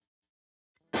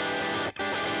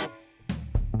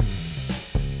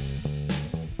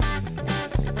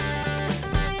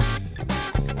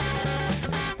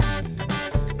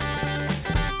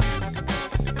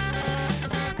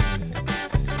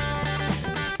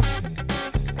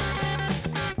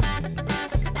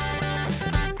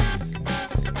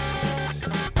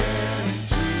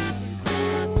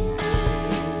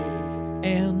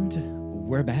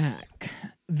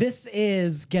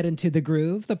is Get Into the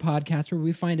Groove, the podcast where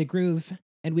we find a groove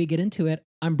and we get into it.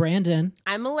 I'm Brandon.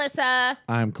 I'm Melissa.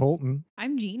 I'm Colton.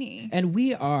 I'm Jeannie. And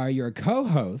we are your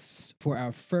co-hosts for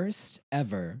our first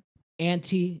ever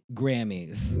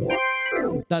Anti-Grammys.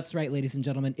 That's right, ladies and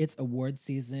gentlemen. It's award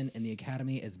season and the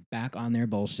Academy is back on their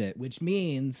bullshit, which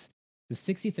means the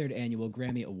 63rd Annual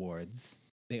Grammy Awards,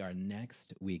 they are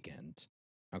next weekend.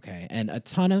 Okay, and a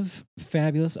ton of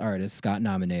fabulous artists got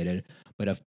nominated,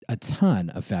 but a ton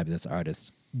of fabulous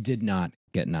artists did not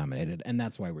get nominated, and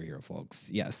that's why we're here, folks.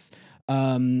 Yes.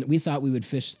 We thought we would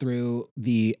fish through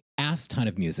the ass ton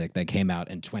of music that came out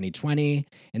in 2020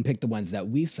 and pick the ones that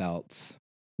we felt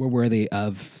were worthy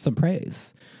of some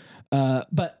praise.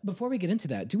 But before we get into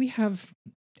that, do we have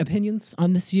opinions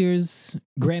on this year's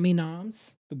Grammy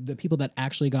noms? The people that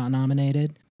actually got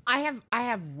nominated? I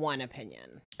have one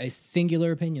opinion. A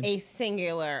singular opinion? A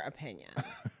singular opinion.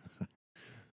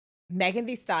 Megan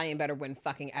Thee Stallion better win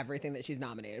fucking everything that she's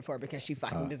nominated for because she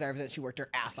fucking deserves it. She worked her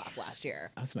ass off last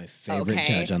year. That's my favorite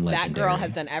judge on Legendary. That girl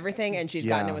has done everything and she's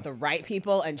gotten in with the right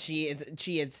people and she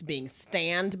is being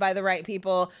stanned by the right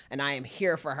people and I am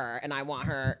here for her and I want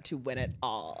her to win it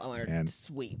all. I want her to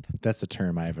sweep. That's a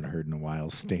term I haven't heard in a while.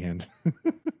 Stand.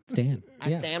 Stan.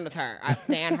 I stand with her. I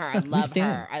stand her. I love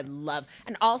her.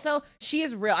 And also she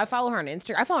is real. I follow her on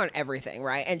Instagram. I follow her on everything,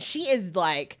 right? And she is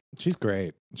like, she's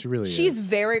great. She really is. She's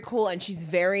very cool and she's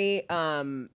very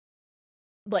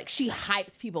like she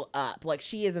hypes people up. Like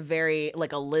she is a very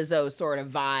like a Lizzo sort of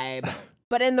vibe,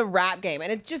 but in the rap game. And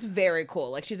it's just very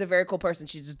cool. Like she's a very cool person.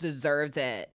 She just deserves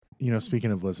it. You know,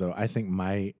 speaking of Lizzo, I think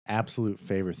my absolute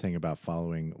favorite thing about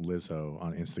following Lizzo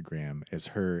on Instagram is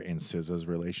her and SZA's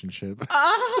relationship.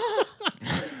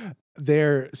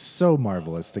 They're so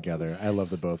marvelous together. I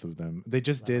love the both of them. They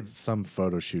just did some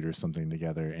photo shoot or something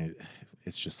together, and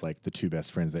it's just like the two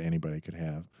best friends that anybody could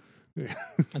have.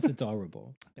 That's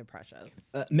adorable. They're precious.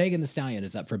 Megan Thee Stallion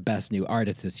is up for Best New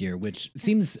Artist this year, which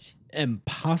seems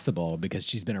impossible because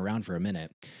she's been around for a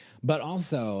minute. But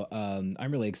also,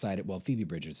 I'm really excited. Well, Phoebe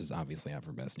Bridgers is obviously up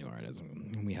for Best New Artist.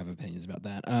 We have opinions about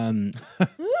that.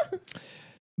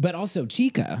 But also,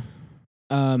 Chica.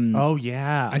 Oh,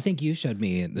 yeah. I think you showed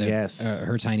me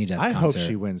her Tiny Desk concert. I hope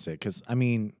she wins it because, I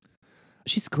mean...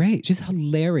 She's great. She's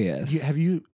hilarious.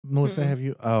 Melissa, have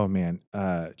you? Oh, man.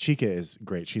 Chica is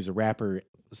great. She's a rapper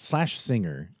 /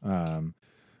 singer.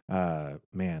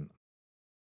 Man,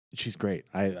 she's great.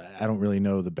 I don't really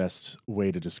know the best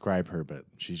way to describe her, but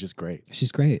she's just great.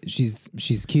 She's great.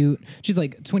 She's cute. She's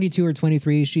like 22 or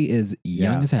 23. She is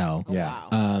young as hell. Yeah.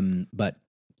 Wow. But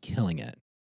killing it.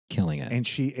 And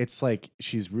she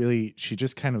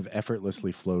just kind of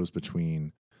effortlessly flows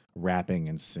between rapping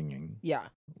and singing. Yeah.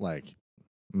 Like,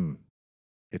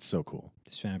 it's so cool.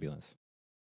 It's fabulous.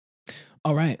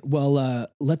 All right. Well,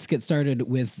 let's get started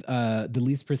with the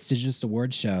least prestigious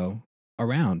award show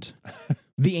around.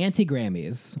 The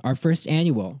Anti-Grammys, our first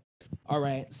annual. All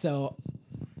right. So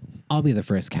I'll be the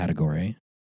first category,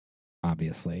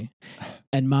 obviously.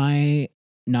 And my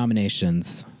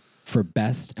nominations for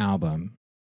Best Album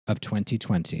of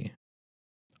 2020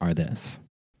 are this.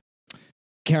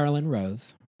 Carolyn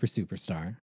Rose for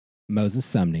Superstar. Moses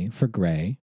Sumney for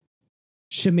Gray.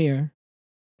 Shamir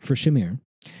for Shamir.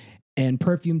 And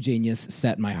Perfume Genius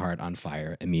Set My Heart on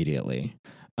Fire Immediately.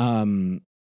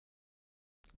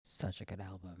 Such a good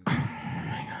album. Oh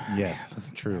my God. Yes,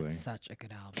 truly. That's such a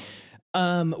good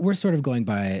album. We're sort of going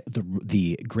by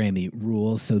the Grammy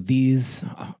rules. So these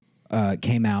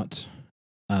came out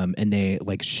and they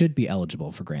like should be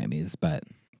eligible for Grammys, but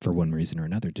for one reason or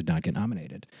another did not get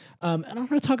nominated. And I'm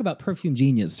going to talk about Perfume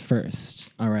Genius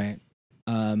first. All right.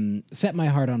 Set My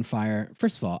Heart on Fire.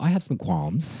 First of all, I have some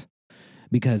qualms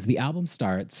because the album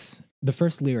starts, the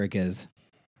first lyric is,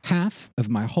 half of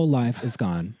my whole life is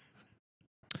gone.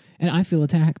 And I feel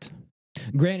attacked.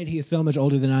 Granted, he is so much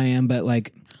older than I am, but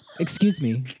like, excuse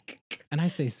me. And I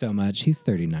say so much. He's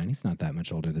 39. He's not that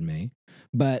much older than me.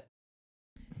 But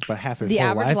half his the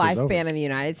whole average life lifespan in the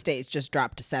United States just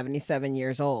dropped to 77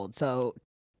 years old. So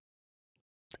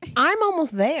I'm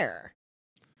almost there.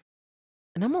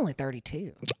 And I'm only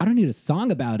 32. I don't need a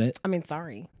song about it. I mean,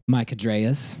 sorry. Mike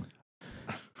Adreas.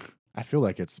 I feel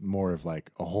like it's more of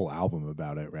like a whole album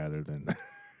about it rather than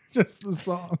just the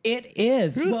song. It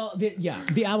is. Well,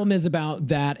 the album is about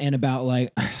that and about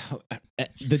like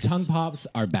the tongue pops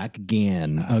are back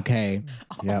again. Okay.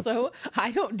 Also,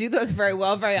 I don't do those very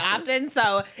well very often,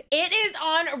 so it is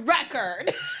on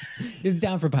record. It's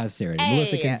down for posterity. Hey.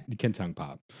 Melissa can tongue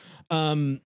pop.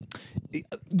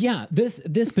 Yeah,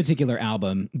 this particular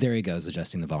album, there he goes,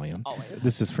 adjusting the volume. Always.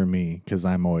 This is for me because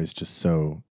I'm always just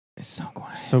so It's so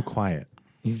quiet. so quiet.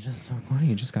 You're just so quiet.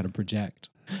 You just got to project.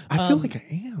 I feel like I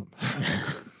am.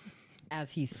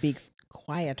 As he speaks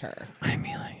quieter. I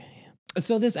feel like I am.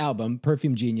 So this album,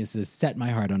 Perfume Geniuses, set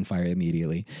my heart on fire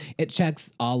immediately. It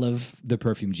checks all of the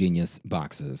Perfume Genius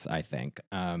boxes, I think.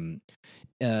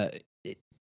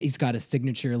 He's got a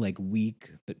signature, like weak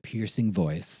but piercing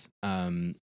voice.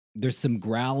 There's some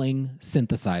growling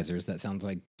synthesizers that sounds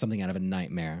like something out of a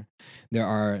nightmare. There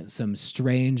are some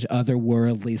strange,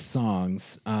 otherworldly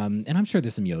songs, and I'm sure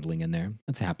there's some yodeling in there.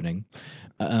 That's happening.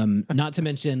 Not to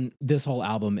mention, this whole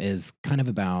album is kind of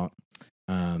about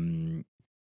the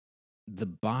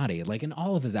body. Like, and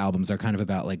all of his albums are kind of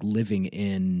about like living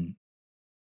in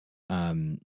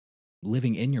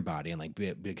your body and like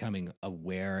becoming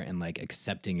aware and like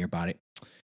accepting your body.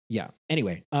 Yeah.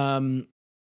 Anyway,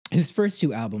 his first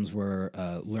two albums were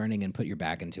Learning and Put Your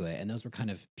Back Into It, and those were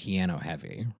kind of piano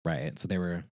heavy, right? So they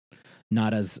were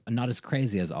not as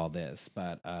crazy as all this.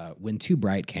 But when Too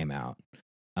Bright came out,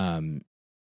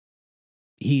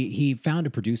 he found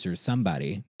a producer,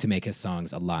 somebody, to make his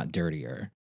songs a lot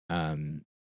dirtier, and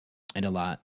a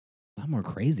lot more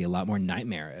crazy, a lot more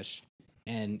nightmarish.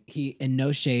 And he, in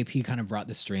no shape, he kind of brought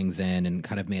the strings in and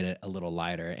kind of made it a little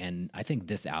lighter. And I think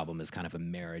this album is kind of a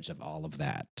marriage of all of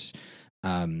that.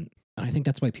 And I think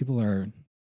that's why people are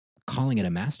calling it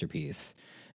a masterpiece.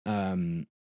 The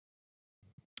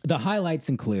highlights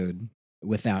include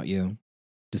Without You,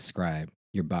 Describe,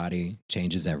 Your Body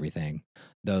Changes Everything.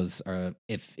 Those are,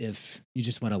 if you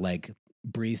just want to like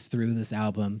breeze through this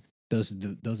album, those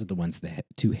are the ones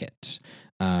to hit.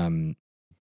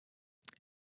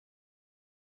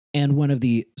 And one of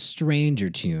the stranger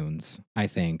tunes, I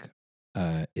think,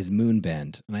 is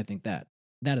Moonbend. And I think that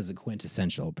is a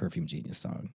quintessential Perfume Genius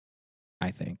song,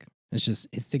 I think. It's just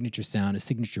his signature sound, his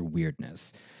signature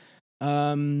weirdness.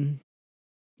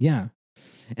 Yeah.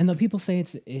 And though people say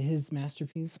it's his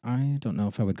masterpiece, I don't know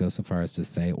if I would go so far as to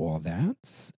say all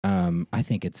that. I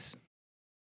think it's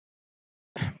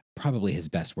probably his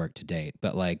best work to date.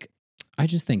 But like, I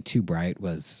just think Too Bright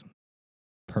was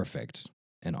perfect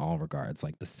in all regards,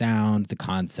 like the sound, the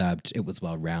concept. It was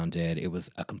well rounded. It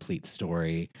was a complete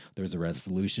story. There was a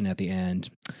resolution at the end.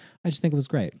 I just think it was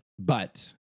great.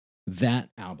 But that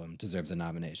album deserves a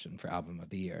nomination for Album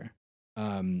of the Year.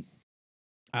 I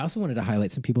also wanted to highlight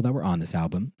some people that were on this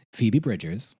album. Phoebe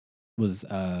Bridgers was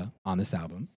on this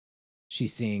album. She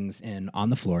sings in On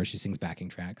the Floor. She sings backing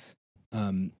tracks.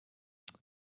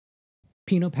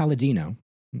 Pino Palladino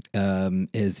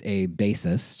is a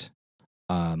bassist.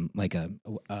 Like a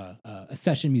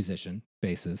session musician,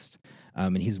 bassist.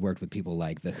 And he's worked with people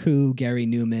like The Who, Gary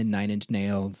Newman, Nine Inch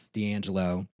Nails,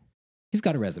 D'Angelo. He's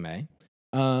got a resume.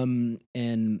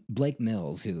 And Blake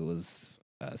Mills, who was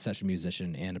a session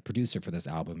musician and a producer for this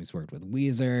album. He's worked with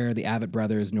Weezer, the Avett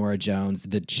Brothers, Nora Jones,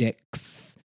 The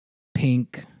Chicks,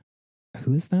 Pink.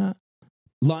 Who is that?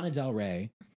 Lana Del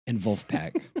Rey, and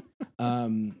Wolfpack.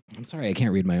 I'm sorry, I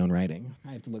can't read my own writing.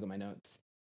 I have to look at my notes.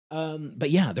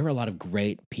 But yeah, there were a lot of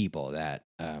great people that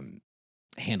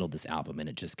handled this album, and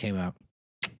it just came out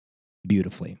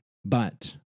beautifully,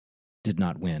 but did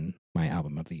not win my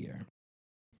Album of the Year.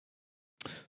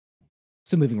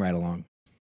 So moving right along.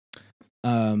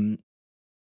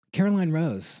 Caroline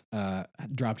Rose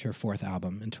dropped her fourth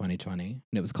album in 2020, and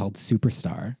it was called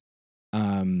Superstar.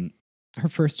 Her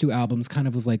first two albums kind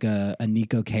of was like a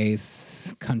Nico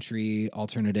Case country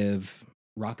alternative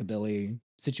rockabilly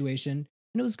situation.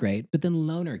 And it was great. But then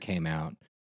Loner came out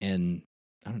in,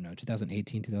 I don't know,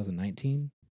 2018, 2019.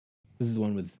 This is the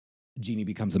one with Jeannie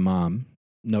Becomes a Mom.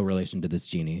 No relation to this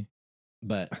Jeannie.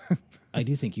 But I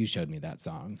do think you showed me that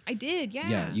song. I did, yeah.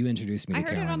 Yeah, you introduced me to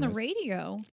Caroline. I heard it on the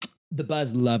radio. The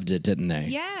Buzz loved it, didn't they?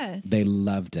 Yes. They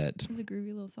loved it. It was a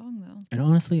groovy little song, though. And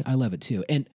honestly, I love it too.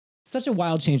 And such a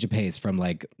wild change of pace from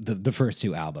like the first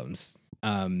two albums.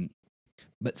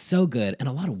 But so good, and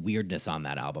a lot of weirdness on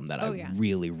that album that I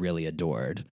really, really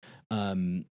adored.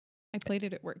 I played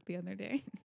it at work the other day.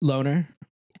 Loner,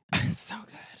 so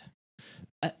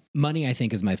good. Money, I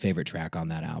think, is my favorite track on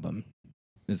that album.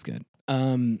 It's good.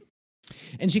 And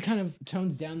she kind of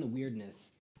tones down the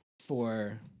weirdness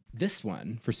for this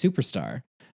one, for Superstar.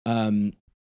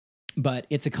 But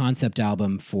it's a concept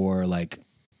album for like,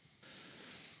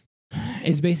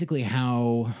 it's basically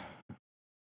how,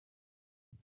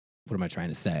 what am I trying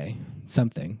to say?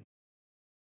 Something.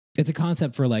 It's a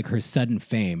concept for like her sudden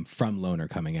fame from Loner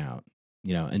coming out,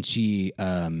 you know, and she,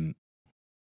 pulled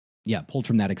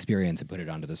from that experience and put it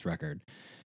onto this record.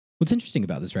 What's interesting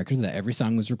about this record is that every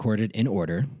song was recorded in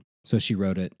order. So she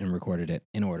wrote it and recorded it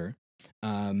in order.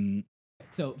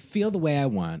 So Feel the Way I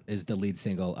Want is the lead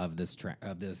single of this track,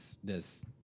 of this,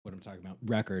 what I'm talking about,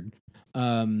 record.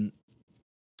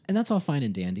 And that's all fine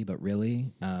and dandy, but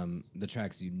really, the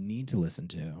tracks you need to listen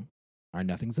to are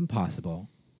Nothing's Impossible,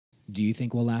 Do You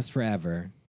Think We'll Last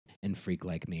Forever, and Freak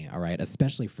Like Me, all right?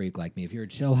 Especially Freak Like Me. If you're a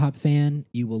chill hop fan,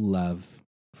 you will love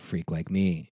Freak Like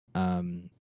Me,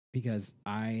 because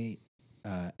I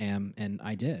am, and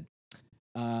I did.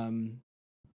 And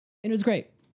it was great.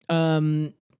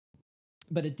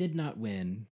 But it did not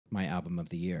win my album of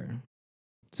the year.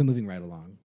 So moving right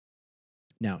along.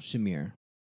 Now, Shamir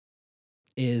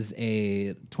is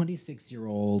a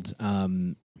 26-year-old.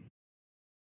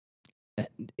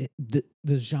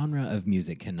 The genre of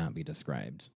music cannot be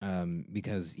described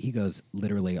because he goes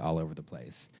literally all over the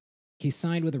place. He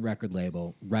signed with a record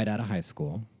label right out of high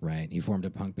school, right? He formed a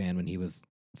punk band when he was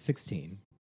 16,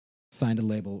 signed a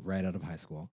label right out of high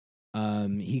school.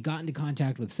 He got into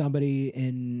contact with somebody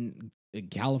in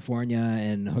California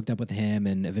and hooked up with him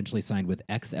and eventually signed with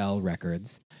XL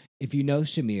Records. If you know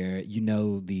Shamir, you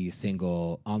know the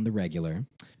single On the Regular.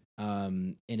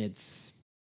 And it's,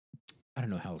 I don't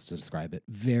know how else to describe it,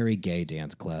 very gay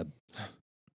dance club.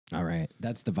 All right,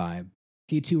 that's the vibe.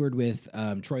 He toured with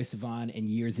Troye Sivan and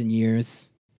Years.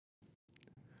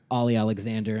 Ollie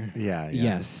Alexander. Yeah.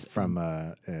 Yes. From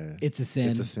It's a Sin.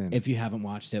 It's a Sin. If you haven't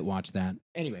watched it, watch that.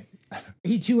 Anyway,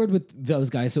 he toured with those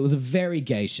guys, so it was a very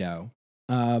gay show.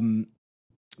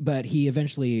 But he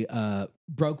eventually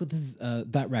broke with his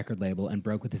that record label and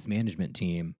broke with his management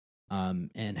team,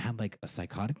 and had like a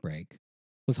psychotic break.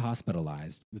 Was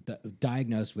hospitalized,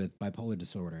 diagnosed with bipolar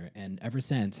disorder, and ever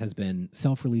since has been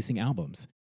self-releasing albums.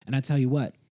 And I tell you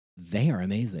what, they are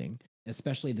amazing,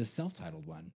 especially this self-titled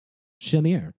one,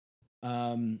 Shamir.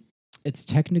 It's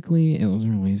technically, it was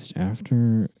released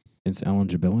after its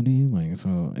eligibility, like,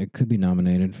 so it could be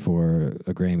nominated for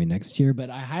a Grammy next year, but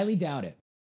I highly doubt it.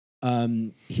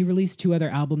 He released 2 other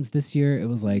albums this year. It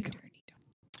was like,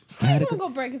 How you gonna go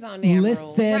break his own damn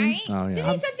rules, Listen. right? Oh, yeah. Did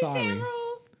I'm he set these damn sorry.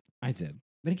 rules? I did,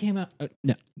 but it came out.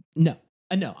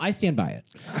 No, I stand by it.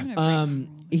 I'm gonna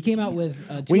break the He came out rule. with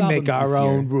 2 we albums make our this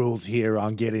own year. rules here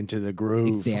on Get Into the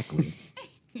Groove. Exactly.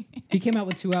 He came out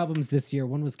with 2 albums this year.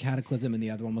 One was Cataclysm, and the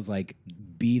other one was like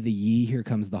Be the Ye, Here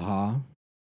Comes the Ha.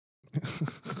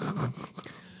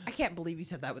 I can't believe you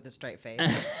said that with a straight face.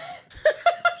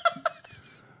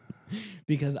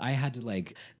 Because I had to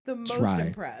like The most Try.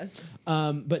 impressed.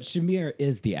 but Shamir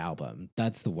is the album.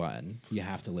 That's the one you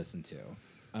have to listen to.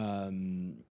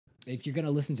 If you're gonna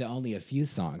listen to only a few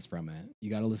songs from it, you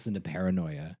gotta listen to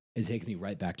Paranoia. It takes me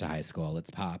right back to high school.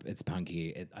 It's pop, it's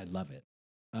punky, I love it.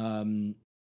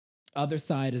 Other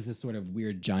Side is this sort of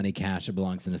weird Johnny Cash. It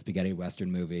belongs in a spaghetti western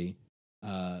movie.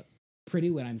 Pretty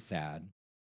When I'm Sad.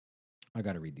 I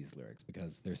gotta read these lyrics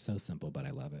because they're so simple, but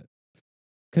I love it.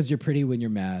 Because you're pretty when you're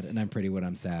mad, and I'm pretty when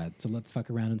I'm sad. So let's fuck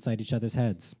around inside each other's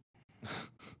heads.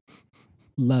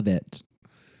 Love it.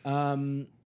 And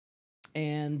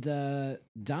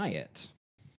Diet.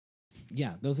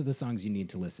 Yeah, those are the songs you need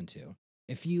to listen to.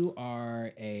 If you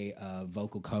are a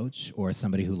vocal coach or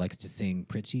somebody who likes to sing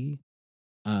pretty,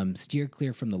 steer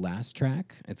clear from the last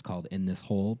track. It's called In This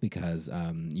Hole because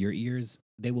your ears,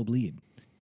 they will bleed.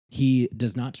 He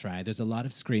does not try. There's a lot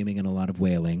of screaming and a lot of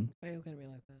wailing. Why are you looking at me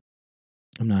like that?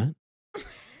 I'm not.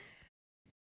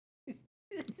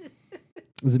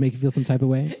 Does it make you feel some type of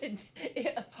way?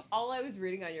 All I was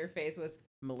reading on your face was,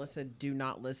 Melissa, do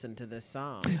not listen to this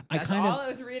song. I That's kind of- all I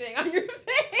was reading on your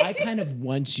face. I kind of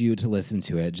want you to listen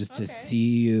to it just to Okay.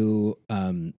 see you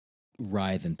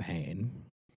writhe in pain.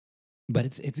 But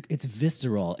it's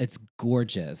visceral. It's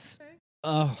gorgeous. Okay.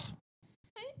 Oh.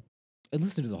 And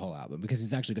listen to the whole album because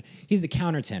he's actually good. He's a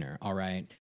countertenor, all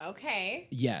right? Okay.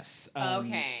 Yes.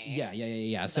 Okay.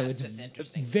 Yeah. So That's it's just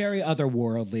interesting. very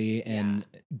otherworldly and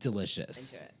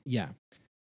delicious. Into it. Yeah.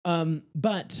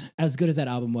 But as good as that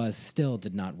album was, still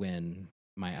did not win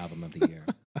my album of the year.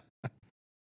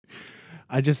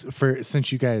 I just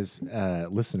since you guys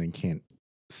listening can't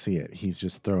see it, he's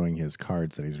just throwing his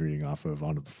cards that he's reading off of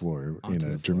onto the floor Onto in the a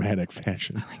floor. dramatic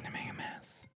fashion. I like to make a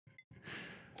mess.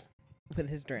 With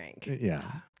his drink. Yeah.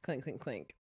 Clink, clink,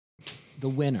 clink. The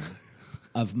winner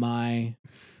of my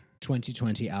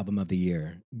 2020 album of the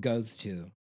year goes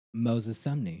to Moses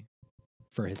Sumney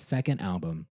for his second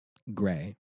album,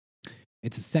 Gray.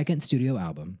 It's a second studio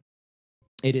album.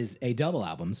 It is a double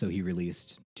album, so he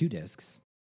released 2 discs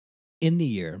in the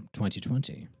year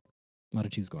 2020. A lot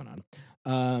of chews going on.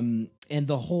 And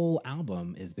the whole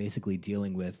album is basically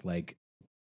dealing with like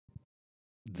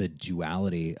the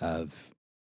duality of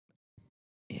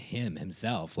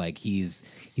himself. Like he's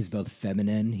both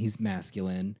feminine, he's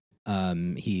masculine.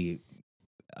 He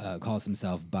calls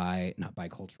himself not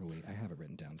biculturally. I have it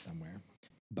written down somewhere.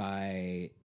 Bi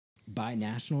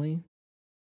nationally.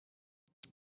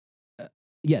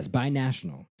 Yes,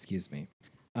 binational. Excuse me.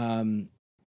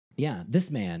 Yeah, this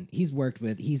man, he's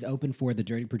opened for the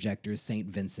Dirty Projectors, St.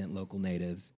 Vincent, local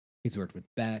natives. He's worked with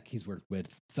Beck. He's worked with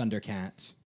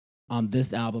Thundercat. On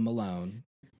this album alone,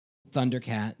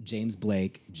 Thundercat, James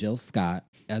Blake, Jill Scott,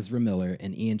 Ezra Miller,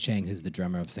 and Ian Chang, who's the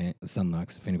drummer of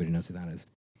Sunlux, if anybody knows who that is.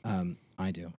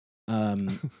 I do.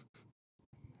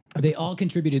 They all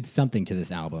contributed something to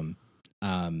this album.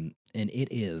 And it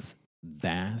is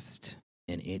vast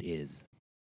and it is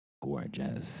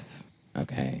gorgeous.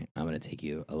 Okay, I'm gonna take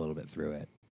you a little bit through it.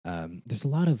 There's a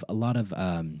lot of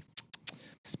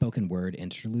spoken word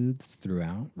interludes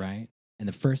throughout, right? And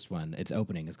the first one, its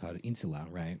opening, is called Insula,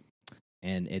 right?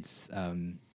 And it's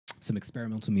some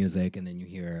experimental music, and then you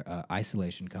hear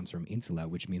isolation comes from Insula,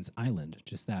 which means island,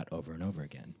 just that over and over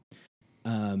again.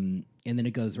 And then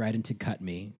it goes right into Cut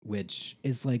Me, which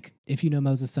is like, if you know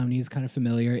Moses Sumney, is kind of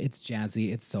familiar. It's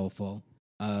jazzy, it's soulful.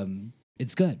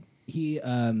 It's good. He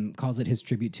calls it his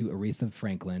tribute to Aretha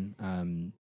Franklin,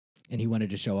 and he wanted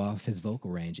to show off his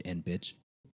vocal range, and bitch,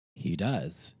 he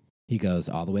does. He goes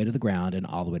all the way to the ground and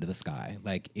all the way to the sky.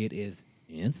 Like, it is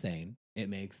insane. It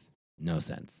makes no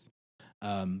sense.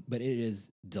 But it is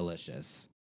delicious.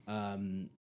 Yeah,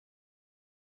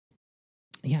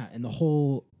 and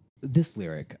this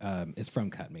lyric is from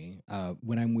Cut Me.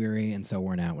 When I'm weary and so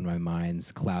worn out, when my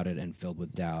mind's clouded and filled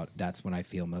with doubt, that's when I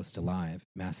feel most alive.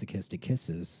 Masochistic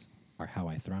kisses are how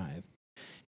I thrive.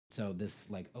 So this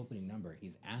like opening number,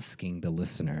 he's asking the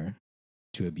listener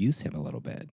to abuse him a little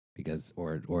bit because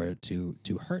or to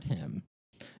hurt him.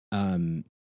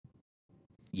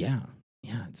 Yeah,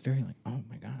 it's very like, oh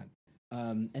my God.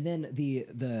 And then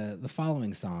the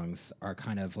following songs are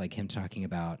kind of like him talking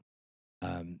about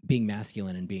being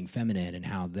masculine and being feminine, and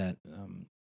how that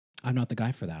I'm not the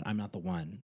guy for that. I'm not the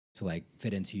one to like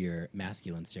fit into your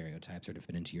masculine stereotypes or to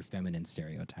fit into your feminine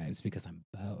stereotypes, because I'm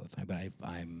both.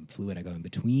 I'm fluid. I go in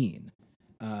between.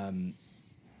 And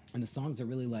the songs are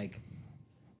really like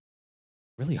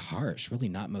really harsh, really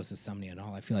not Moses Sumney at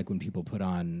all. I feel like when people put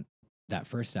on that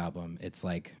first album, it's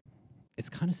like it's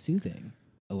kind of soothing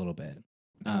a little bit.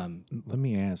 Let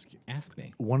me ask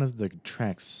Me. one of the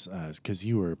tracks, because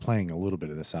you were playing a little bit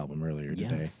of this album earlier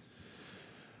today. Yes.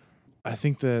 I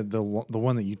think the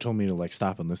one that you told me to like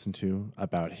stop and listen to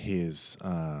about his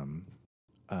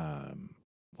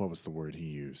what was the word he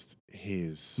used?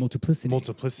 His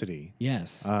multiplicity.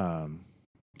 Yes.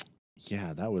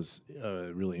 Yeah, that was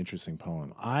a really interesting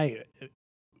poem.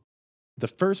 The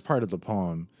first part of the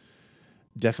poem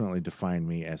definitely defined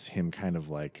me as him kind of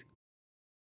like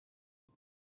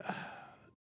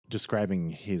describing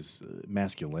his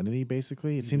masculinity,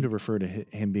 basically. It seemed to refer to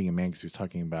him being a man because he was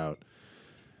talking about,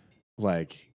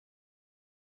 like,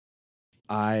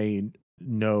 I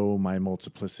know my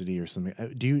multiplicity or something.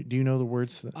 Do you know the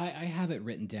words? I have it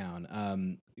written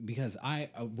down because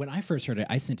when I first heard it,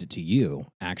 I sent it to you,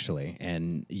 actually,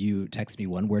 and you text me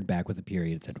one word back with a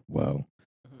period. It said, whoa.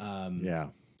 Yeah.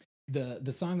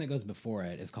 The song that goes before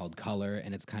it is called Color,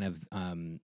 and it's kind of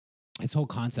his whole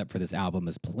concept for this album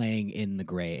is playing in the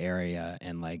gray area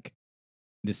and like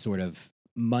this sort of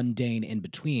mundane in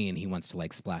between. He wants to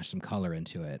like splash some color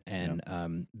into it,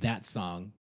 and that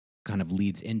song kind of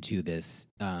leads into this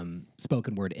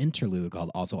spoken word interlude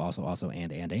called also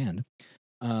and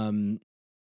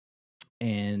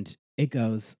and it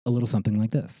goes a little something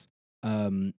like this.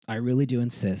 I really do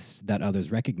insist that others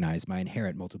recognize my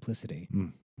inherent multiplicity.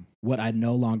 What I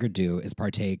no longer do is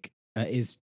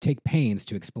take pains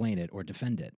to explain it or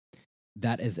defend it.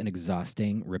 That is an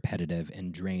exhausting, repetitive,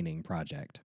 and draining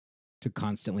project to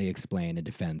constantly explain and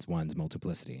defend one's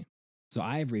multiplicity. So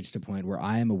I have reached a point where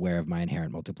I am aware of my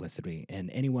inherent multiplicity,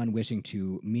 and anyone wishing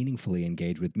to meaningfully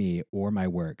engage with me or my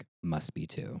work must be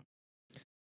too.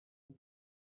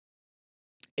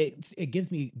 It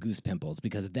gives me goose pimples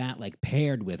because that, like,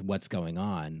 paired with what's going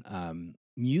on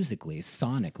musically,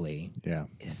 sonically,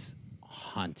 is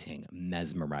haunting,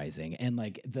 mesmerizing. And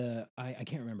like I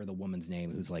can't remember the woman's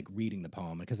name who's like reading the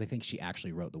poem because I think she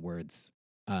actually wrote the words.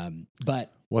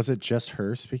 But was it just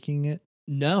her speaking it?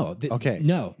 No. Okay.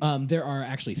 No. There are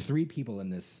actually 3 people in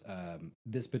this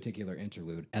this particular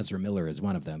interlude. Ezra Miller is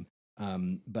one of them.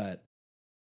 But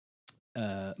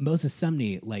Moses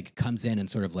Sumney like comes in and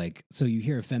sort of like, so you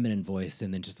hear a feminine voice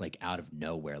and then just like out of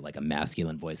nowhere, like a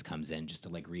masculine voice comes in just to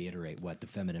like reiterate what the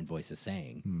feminine voice is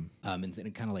saying. And then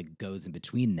it kind of like goes in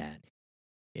between that.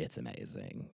 It's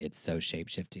amazing. It's so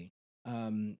shapeshifty.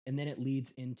 And then it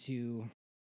leads into,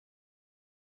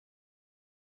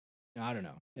 I don't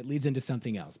know. It leads into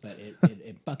something else, but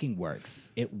it fucking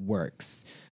works. It works.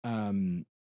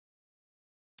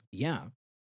 Yeah.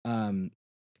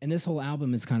 And this whole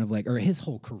album is kind of like, or his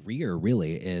whole career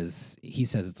really is, he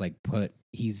says it's like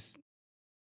his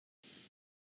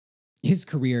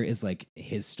career is like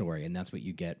his story, and that's what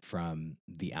you get from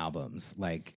the albums.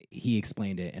 Like he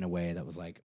explained it in a way that was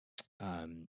like,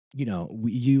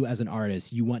 you as an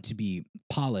artist, you want to be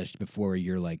polished before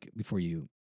you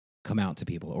come out to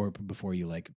people, or before you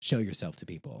like show yourself to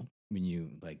people. When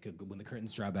the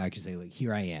curtains draw back, you say like,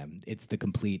 here I am. It's the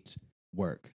complete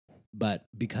work. But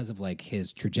because of like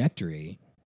his trajectory,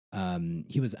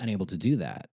 he was unable to do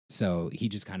that. So he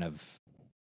just kind of,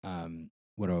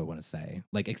 what do I want to say?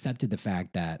 Like accepted the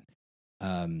fact that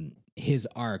his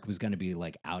arc was going to be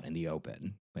like out in the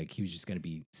open. Like he was just going to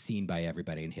be seen by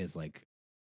everybody. And his like,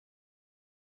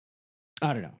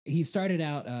 I don't know. He started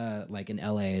out like in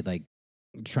LA, like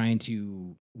trying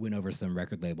to win over some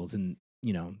record labels, and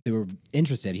they were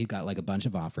interested. He got like a bunch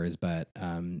of offers, but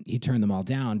he turned them all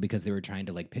down because they were trying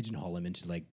to like pigeonhole him into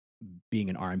like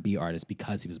being an R&B artist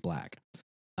because he was black.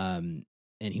 And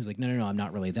he was like, no, I'm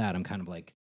not really that. I'm kind of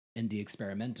like indie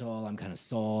experimental. I'm kind of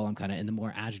soul. I'm kind of, and the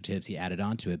more adjectives he added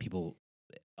onto it, people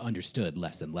understood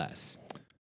less and less.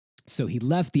 So he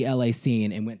left the LA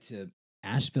scene and went to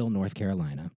Asheville, North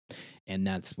Carolina, and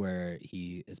that's where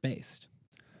he is based.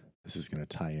 This is going to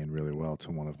tie in really well to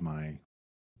one of my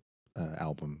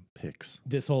album picks.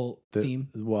 This whole theme?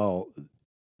 Well,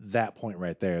 that point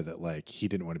right there, that like he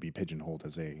didn't want to be pigeonholed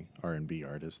as a R&B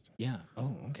artist. Yeah.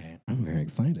 Oh, okay. I'm very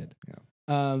excited. Yeah.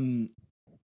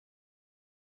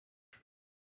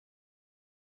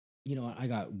 I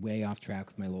got way off track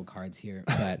with my little cards here,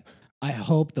 but I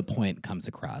hope the point comes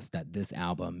across that this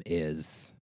album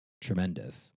is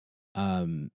tremendous.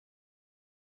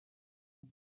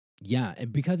 Yeah,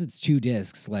 and because it's 2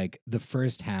 discs, like the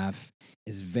first half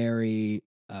is very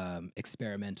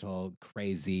experimental,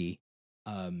 crazy,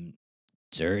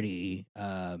 dirty,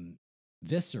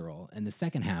 visceral, and the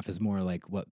second half is more like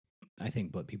what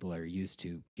people are used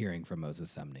to hearing from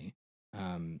Moses Sumney.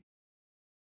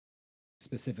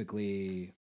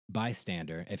 Specifically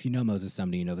Bystander. If you know Moses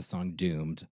Sumney, you know the song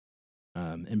Doomed.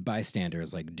 And Bystander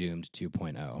is like Doomed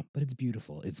 2.0, but it's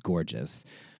beautiful. It's gorgeous.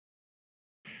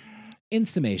 In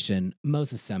summation,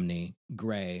 Moses Sumney,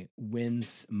 Gray,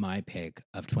 wins my pick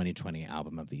of 2020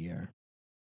 Album of the Year.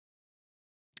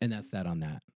 And that's that on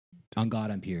that. On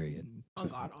God, on period.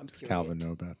 Does Calvin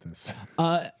know about this?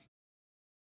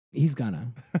 He's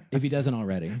gonna, if he doesn't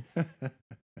already.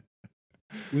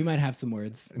 We might have some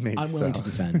words. Maybe I'm willing to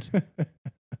defend.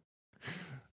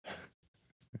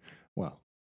 Well.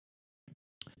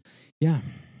 Yeah.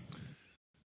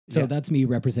 So Yeah. that's me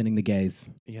representing the gays.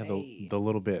 Yeah, Hey. the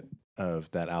little bit of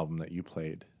that album that you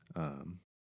played,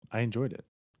 I enjoyed it.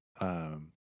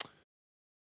 And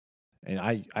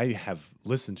I have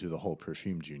listened to the whole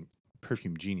Perfume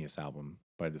Genius album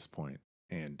by this point.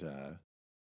 And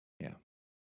yeah.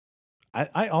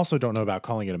 I also don't know about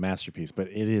calling it a masterpiece, but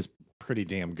it is pretty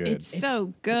damn good. It's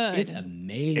so good. It's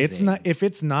amazing. If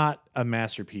it's not a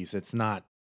masterpiece, it's not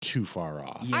too far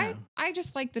off. Yeah. I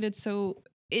just like that it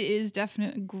is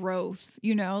definite growth,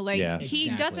 like Yeah. he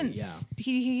Exactly, doesn't yeah.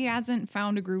 he hasn't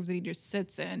found a groove that he just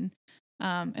sits in.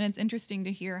 And it's interesting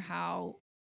to hear how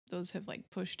those have like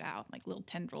pushed out like little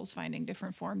tendrils finding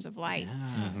different forms of light.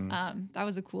 Yeah. Mhm. That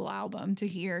was a cool album to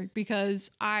hear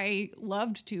because I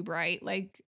loved Too Bright,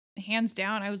 like hands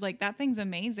down. I was like, that thing's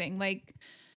amazing. Like,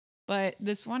 but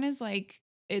this one is like,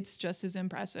 it's just as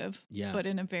impressive, Yeah. but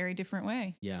in a very different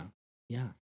way. Yeah. Yeah.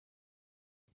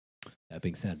 That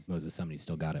being said, Moses Sumney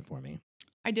still got it for me.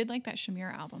 I did like that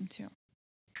Shamir album too.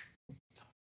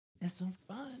 It's so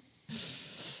fun.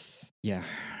 Yeah.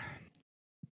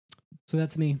 So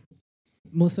that's me.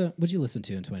 Melissa, what'd you listen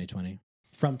to in 2020?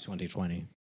 From 2020?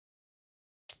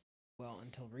 Well,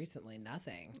 until recently,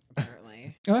 nothing,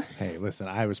 apparently. Hey, listen,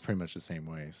 I was pretty much the same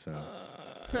way. So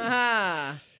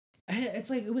It's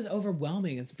like it was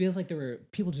overwhelming. It feels like there were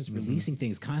people just Mhm. releasing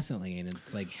things constantly, and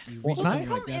it's like you Well, reach a my point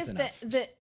where you're like, problem that's is enough.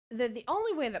 the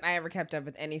only way that I ever kept up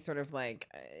with any sort of like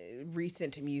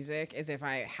recent music is if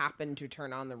I happened to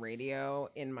turn on the radio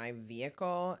in my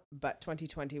vehicle. But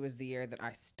 2020 was the year that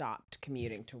I stopped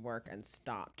commuting to work and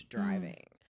stopped driving.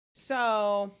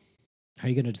 So How are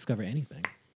you going to discover anything?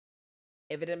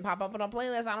 if it didn't pop up on a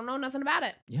playlist, I don't know nothing about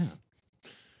it. Yeah.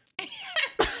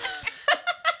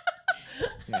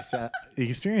 yeah, so the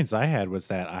experience I had was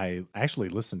that I actually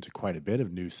listened to quite a bit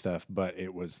of new stuff, but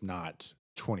it was not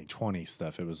 2020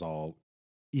 stuff. It was all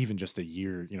even just a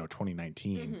year,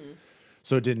 2019. Mhm.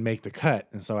 So it didn't make the cut.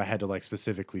 And so I had to like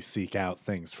specifically seek out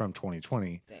things from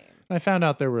 2020. Same. And I found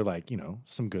out there were like,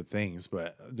 some good things,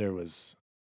 but there was,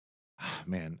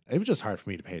 man, it was just hard for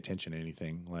me to pay attention to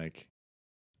anything. Like,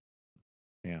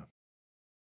 yeah.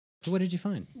 So what did you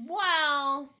find?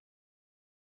 Well,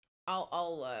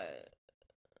 I'll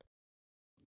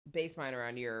base mine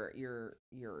around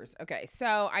yours. Okay,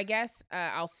 so I guess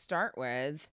I'll start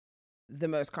with the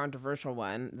most controversial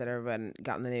one that everyone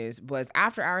got in the news was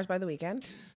After Hours by The Weeknd.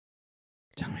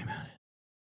 Tell me about it.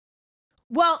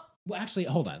 Well, Actually,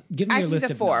 hold on. Give me your actually list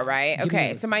the of four, noms. right? Give me your Okay,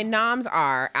 list so of my noms. noms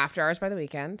are After Hours by The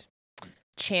Weeknd,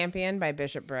 Champion by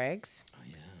Bishop Briggs, Oh,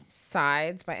 yeah.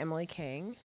 Sides by Emily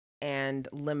King, and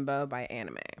Limbo by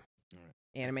Anime.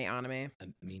 Anime.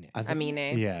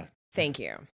 Amine. Yeah. Thank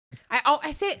you.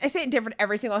 I say it different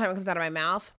every single time it comes out of my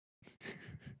mouth.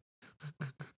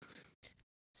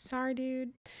 Sorry,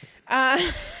 dude.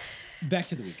 Back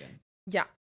to The Weeknd. Yeah.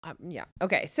 Yeah.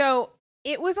 Okay. So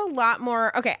it was a lot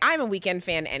more. Okay. I'm a Weeknd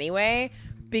fan anyway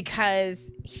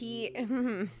because he.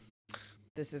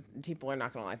 People are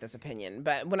not going to like this opinion,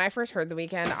 but when I first heard The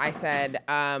Weeknd, I said,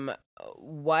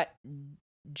 what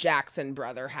Jackson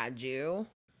brother had you?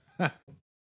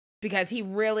 Because he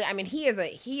really, I mean, he is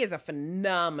a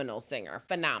phenomenal singer,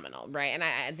 phenomenal, right? And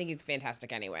I think he's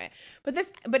fantastic anyway.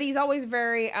 But he's always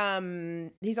very,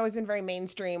 he's always been very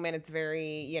mainstream, and it's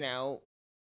very,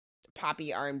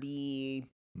 poppy R&B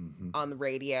on the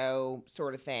radio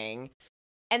sort of thing.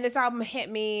 And this album hit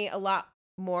me a lot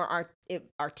more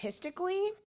artistically.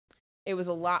 It was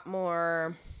a lot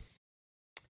more.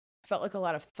 I felt like a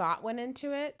lot of thought went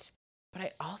into it, but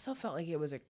I also felt like it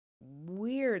was a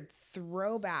weird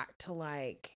throwback to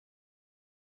like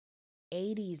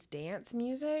 80s dance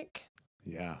music.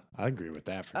 Yeah, I agree with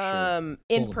that for sure.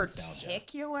 In Full of nostalgia.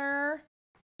 particular,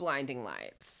 Blinding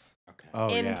Lights. Okay. Oh,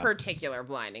 In yeah. particular,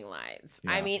 Blinding Lights.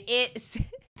 Yeah. I mean, it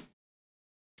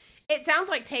sounds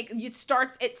like when it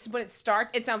starts,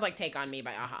 it sounds like Take on Me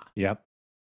by Aha. Yep.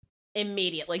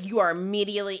 Immediately, like you are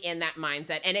immediately in that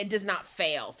mindset, and it does not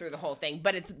fail through the whole thing.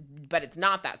 But it's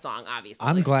not that song, obviously.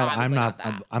 I'm glad I'm Obviously not.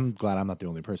 that. I'm glad I'm not the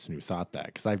only person who thought that,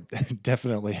 because I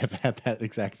definitely have had that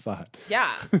exact thought.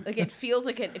 Yeah, like it feels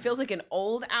like an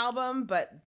old album, but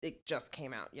it just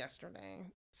came out yesterday,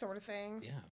 sort of thing.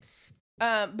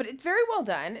 Yeah. But it's very well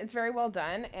done. It's very well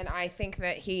done, and I think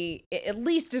that he at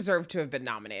least deserved to have been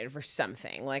nominated for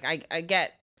something. Like I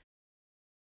get.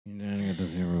 You didn't get to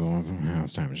see everyone from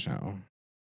halftime show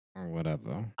or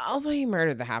whatever. Also, he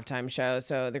murdered the halftime show,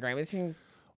 so the Grammys can.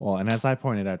 Well, and as I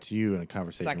pointed out to you in a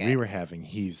conversation Suck we it. were having,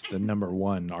 he's the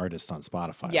 #1 artist on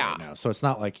Spotify Yeah. right now. So it's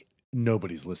not like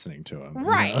nobody's listening to him. you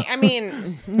Right. know? I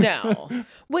mean, no.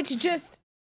 Which just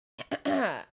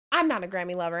I'm not a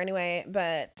Grammy lover anyway,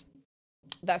 but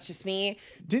that's just me.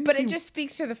 Didn't But he, it just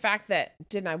speaks to the fact that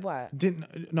I what?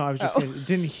 I was just Oh. saying,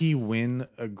 didn't he win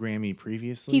a Grammy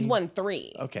previously? He's won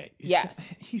 3. Okay.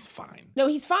 Yes. He's fine. No,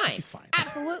 he's fine. He's fine.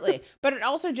 Absolutely. But it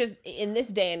also just in this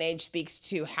day and age speaks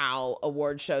to how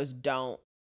award shows don't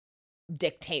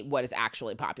dictate what is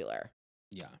actually popular.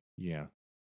 Yeah. Yeah.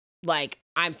 Like,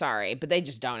 I'm sorry, but they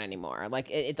just don't anymore. Like,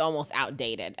 it's almost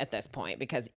outdated at this point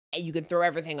because you can throw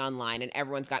everything online and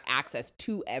everyone's got access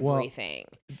to everything.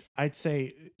 I'd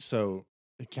say so.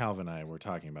 Calvin and I were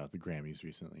talking about the Grammys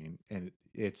recently, and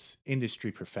it's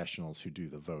industry professionals who do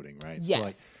the voting, right? Yes. So,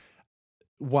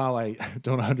 like, while I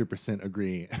don't 100%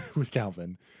 agree with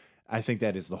Calvin, I think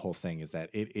that is the whole thing, is that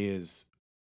it is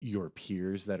your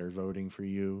peers that are voting for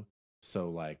you. So,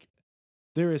 like,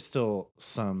 there is still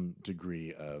some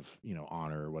degree of,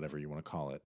 honor or whatever you want to call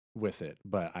it with it.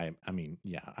 But I mean,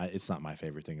 yeah, it's not my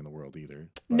favorite thing in the world either.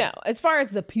 But No, as far as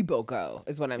the people go,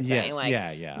 is what I'm saying. Yes, Like,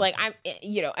 yeah. like I'm,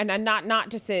 and I'm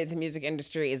not to say that the music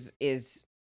industry is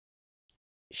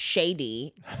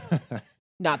shady.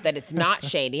 Not that it's not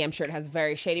shady. I'm sure it has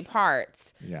very shady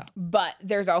parts. Yeah. But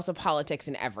there's also politics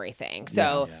in everything.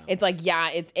 So Yeah. it's like, yeah,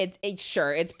 it's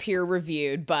sure it's peer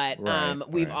reviewed, but Right,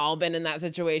 we've right. all been in that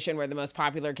situation where the most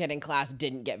popular kid in class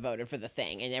didn't get voted for the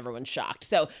thing and everyone's shocked.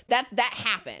 So that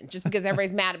happened just because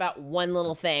everybody's mad about one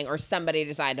little thing or somebody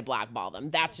decided to blackball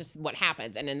them. That's just what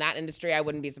happens. And in that industry, I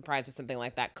wouldn't be surprised if something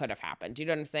like that could have happened. Do you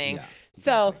know what I'm saying? Yeah,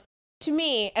 So exactly. to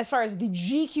me, as far as the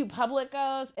GQ public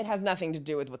goes, it has nothing to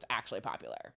do with what's actually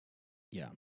popular. Yeah.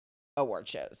 Award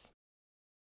shows.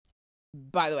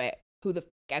 By the way, who the f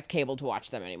has cable to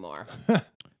watch them anymore?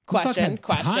 fuck has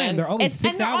time? They're always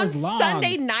 6 and they're hours on long.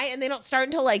 Sunday night and they don't start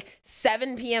until like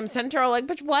 7 p.m. Central. Like,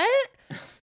 but what?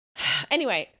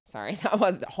 Anyway, sorry, that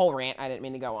was the whole rant. I didn't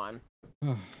mean to go on.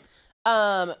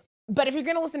 But if you're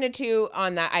gonna listen to 2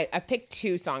 on that, I've picked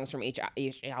 2 songs from each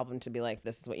album to be like,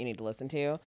 this is what you need to listen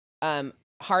to.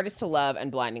 Hardest to Love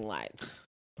and Blinding Lights.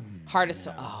 Hardest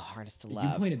to You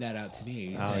Love. pointed that out to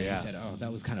me. Oh, yeah. You said, "Oh,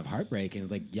 that was kind of heartbreaking."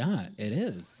 Like, yeah, it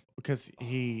is. Because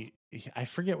I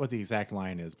forget what the exact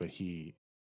line is, but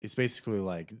It's basically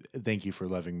like, thank you for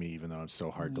loving me, even though it's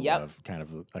so hard to Yep. love, kind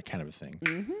of a thing.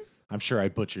 Mm-hmm. I'm sure I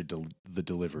butchered the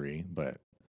delivery, but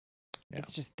yeah.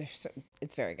 It's just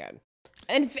it's very good,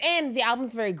 and the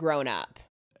album's very grown up.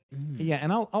 Yeah,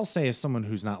 and I'll say, as someone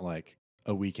who's not like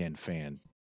a Weeknd fan,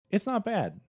 it's not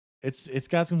bad. It's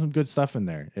got some good stuff in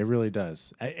there. It really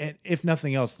does. And if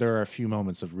nothing else, there are a few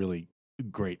moments of really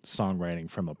great songwriting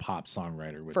from a pop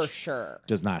songwriter, which For sure.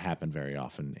 does not happen very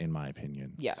often, in my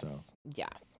opinion. Yes. So.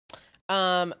 Yes.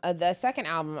 The second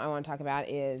album I want to talk about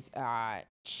is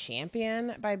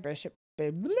Champion by Bishop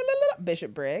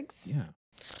Briggs. Yeah.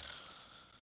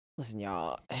 Listen,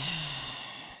 y'all.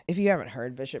 If you haven't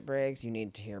heard Bishop Briggs, you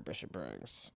need to hear Bishop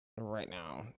Briggs right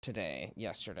now, today,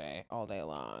 yesterday, all day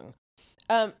long.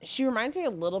 She reminds me a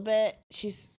little bit.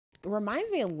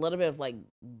 Reminds me a little bit of like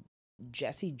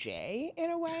Jessie J in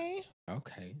a way.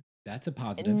 Okay. That's a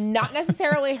positive. Not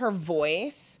necessarily her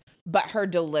voice, but her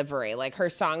delivery. Like her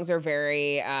songs are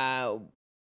very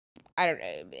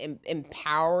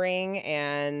empowering,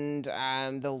 and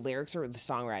the lyrics or the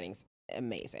songwriting's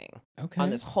amazing. Okay. On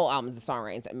this whole album, the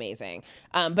songwriting's amazing.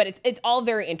 But it's all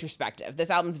very introspective. This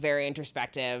album's very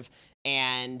introspective,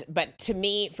 but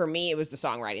for me, it was the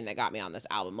songwriting that got me on this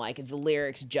album. Like the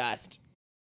lyrics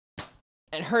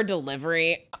and her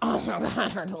delivery. Oh my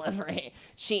God, her delivery.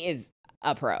 She is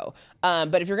a pro.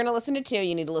 But if you're gonna listen to two,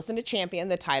 you need to listen to Champion,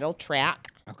 the title track.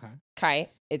 Okay. Okay.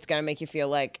 It's gonna make you feel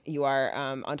like you are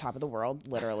on top of the world,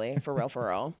 literally, for real, for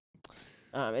real.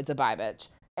 It's a bye bitch.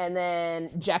 And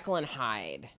then Jekyll and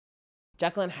Hyde.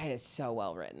 Jekyll and Hyde is so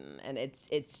well written, and it's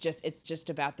just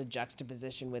about the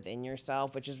juxtaposition within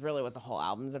yourself, which is really what the whole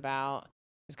album's about.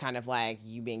 It's kind of like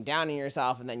you being down on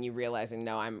yourself, and then you realizing,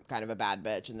 no, I'm kind of a bad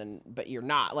bitch, but you're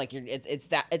not. Like it's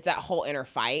that whole inner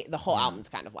fight. The whole album's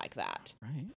kind of like that,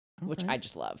 Right. which Okay. I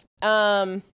just love.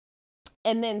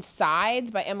 And then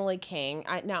Sides by Emily King.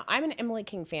 I'm an Emily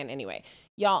King fan anyway,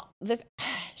 y'all.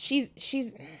 She's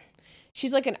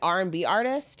like an R&B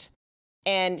artist,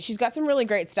 and she's got some really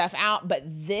great stuff out, but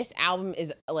this album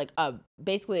is like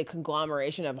basically a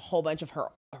conglomeration of a whole bunch of her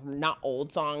not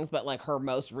old songs, but like her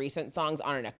most recent songs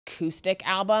on an acoustic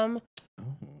album. Oh.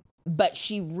 But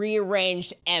she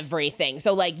rearranged everything.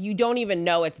 So like you don't even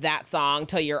know it's that song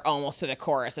till you're almost to the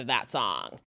chorus of that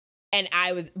song. And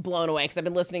I was blown away because I've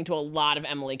been listening to a lot of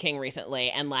Emily King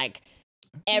recently, and like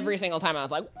every single time I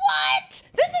was like, what?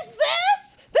 This is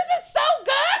so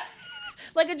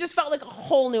good. Like it just felt like a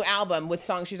whole new album with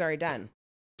songs she's already done,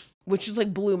 which just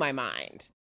like blew my mind.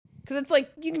 Because it's like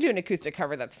you can do an acoustic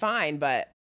cover, that's fine, but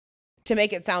to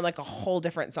make it sound like a whole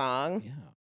different song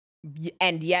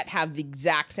and yet have the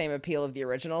exact same appeal of the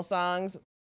original songs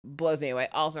blows me away.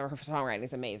 Also, her songwriting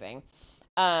is amazing.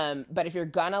 But if you're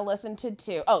gonna listen to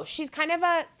two, she's kind of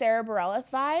a Sarah Bareilles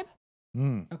vibe.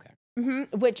 Okay.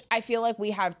 Which I feel like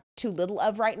we have too little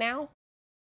of right now.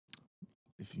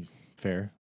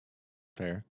 Fair.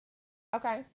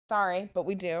 Okay, sorry, but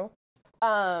we do.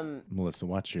 Melissa,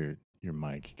 watch your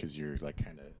mic, because you're like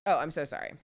kind of. Oh, I'm so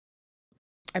sorry.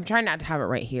 I'm trying not to have it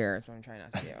right here. That's what I'm trying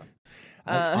not to do.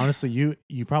 Honestly,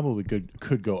 you probably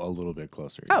could go a little bit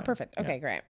closer. Oh, yeah. perfect. Okay, Yeah.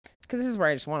 great. Because this is where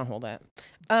I just want to hold it.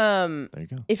 There you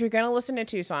go. If you're going to listen to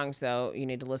two songs, though, you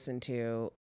need to listen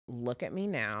to Look at Me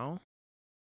Now,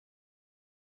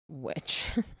 which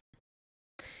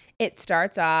it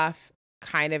starts off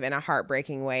kind of in a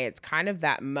heartbreaking way. It's kind of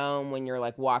that moment when you're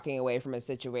like walking away from a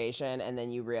situation, and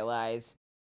then you realize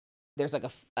there's like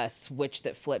a switch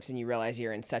that flips, and you realize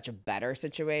you're in such a better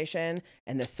situation,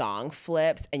 and the song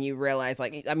flips, and you realize,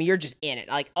 like, I mean, you're just in it,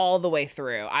 like, all the way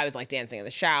through. I was like dancing in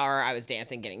the shower. I was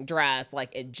dancing, getting dressed. Like,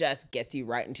 it just gets you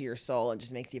right into your soul and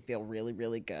just makes you feel really,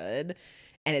 really good.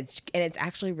 And it's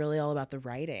actually really all about the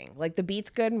writing. Like, the beat's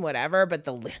good and whatever, but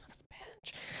the lyrics,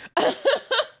 bitch.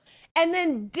 And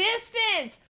then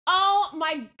Distance. Oh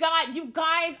my God, you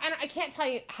guys, I can't tell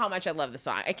you how much I love the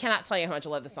song. I cannot tell you how much I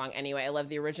love the song anyway. I love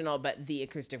the original, but the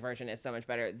acoustic version is so much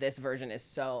better. This version is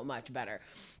so much better.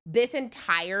 This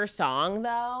entire song,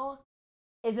 though,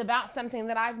 is about something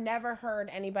that I've never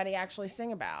heard anybody actually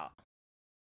sing about.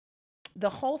 The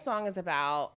whole song is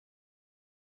about,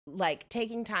 like,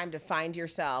 taking time to find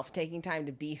yourself, taking time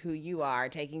to be who you are,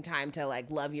 taking time to,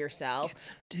 like, love yourself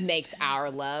makes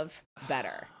our love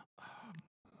better.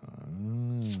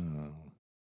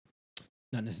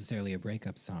 Not necessarily a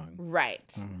breakup song.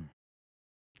 Right.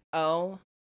 Oh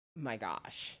my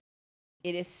gosh.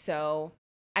 It is so,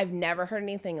 I've never heard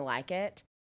anything like it.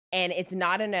 And it's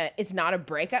not a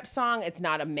breakup song. It's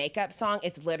not a makeup song.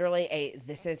 It's literally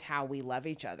this is how we love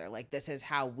each other. Like, this is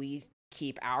how we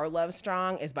keep our love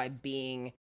strong, is by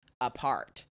being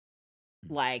apart.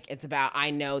 Like, it's about,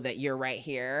 I know that you're right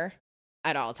here,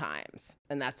 at all times.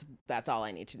 And that's all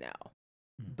I need to know.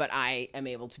 But I am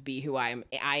able to be who I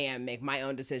am, make my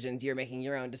own decisions. You're making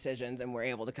your own decisions, and we're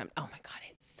able to come. Oh my God,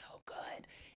 it's so good.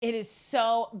 It is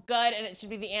so good, and it should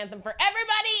be the anthem for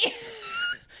everybody.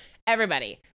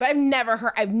 Everybody. But I've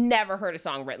never heard a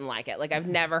song written like it. Like, I've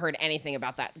never heard anything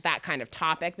about that kind of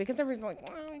topic, because everyone's like,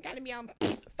 oh, I gotta be on.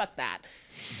 Fuck that.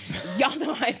 Y'all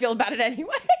know how I feel about it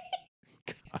anyway.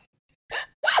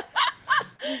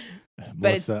 But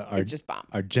Melissa, it's just bomb.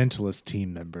 Our gentlest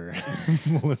team member,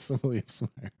 Melissa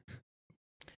Williams-Meyer.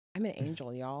 I'm an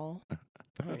angel, y'all. I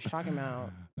don't know what you're talking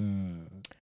about.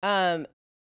 Uh,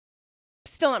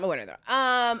 Still not my winner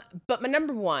though. But my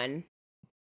number one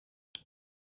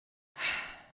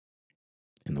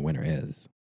And the winner is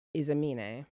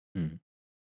Amine Mm.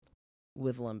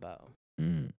 with Limbo.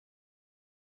 Mm.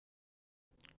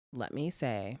 Let me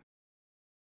say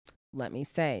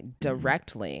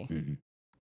directly, Mhm.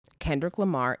 Kendrick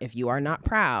Lamar, if you are not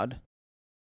proud,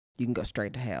 you can go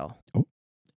straight to hell.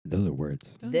 Those are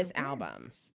words. Those This are words.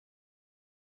 album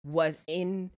was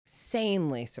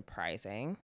insanely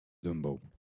surprising. Limbo.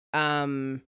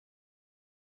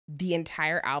 The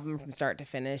entire album from start to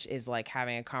finish is like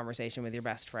having a conversation with your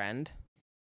best friend.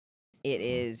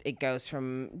 It goes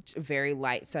from very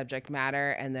light subject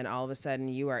matter, and then all of a sudden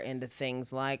you are into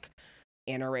things like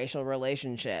interracial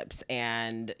relationships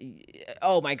and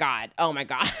oh my god.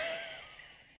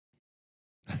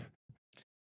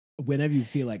 Whenever you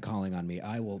feel like calling on me,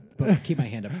 I will keep my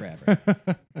hand up forever.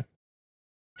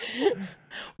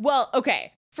 Well,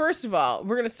 okay. First of all,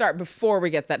 we're gonna start before we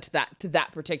get to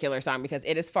that particular song, because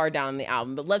it is far down in the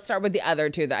album. But let's start with the other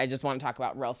two that I just want to talk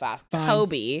about real fast. Fine.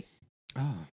 Kobe.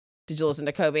 Oh, Did you listen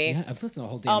to Kobe? yeah, I've listened to the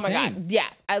whole damn Oh my thing. God.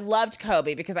 Yes. I loved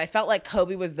Kobe because I felt like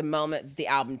Kobe was the moment the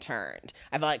album turned.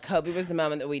 I felt like Kobe was the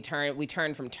moment that we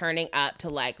turned from turning up to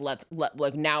like,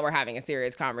 now we're having a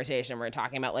serious conversation. We're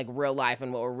talking about like real life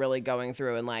and what we're really going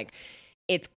through. And like,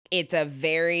 it's a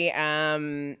very,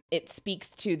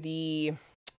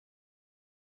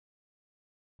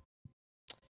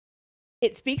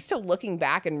 it speaks to looking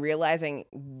back and realizing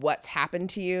what's happened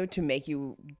to you to make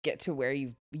you get to where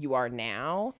you are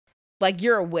now. Like,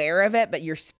 you're aware of it, but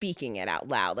you're speaking it out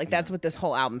loud. Like, that's what this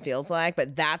whole album feels like.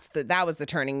 But that was the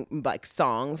turning like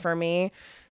song for me.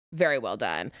 Very well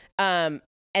done. And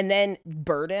then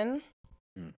Burden.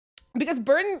 Because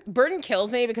Burden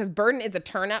kills me, because Burden is a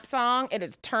turn up song. It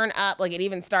is turn up. Like, it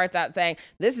even starts out saying,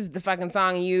 this is the fucking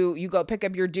song you go pick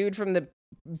up your dude from the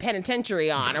penitentiary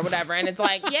on or whatever. And it's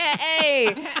like, yeah,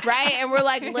 hey, right? And we're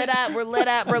like lit up.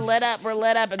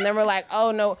 And then we're like, oh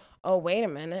no. Oh, wait a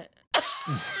minute.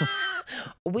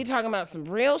 We talking about some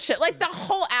real shit. Like, the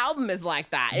whole album is like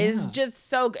that. It is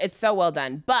just it's so well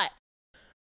done. But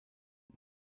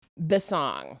the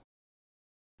song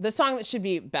that should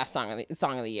be best song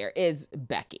of the year is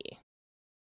Becky.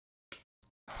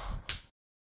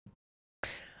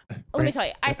 Let me tell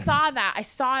you, I saw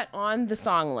it on the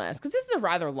song list, because this is a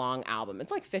rather long album.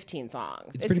 It's like 15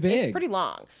 songs. It's pretty big. It's pretty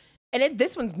long. And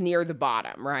this one's near the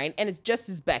bottom, right? And it's just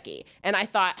as Becky. And I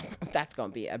thought, that's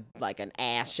going to be like an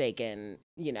ass shaking,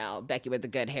 Becky with the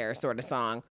good hair sort of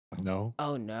song. No.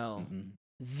 Oh, no. Mhm.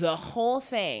 The whole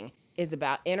thing is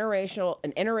about an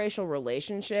interracial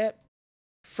relationship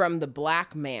from the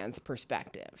black man's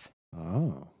perspective.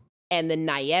 Oh. And the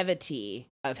naivety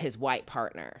of his white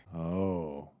partner.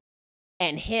 Oh.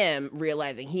 And him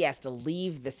realizing he has to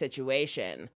leave the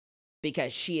situation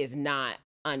because she is not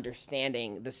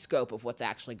understanding the scope of what's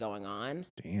actually going on.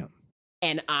 Damn.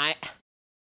 And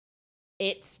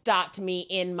it stopped me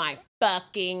in my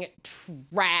fucking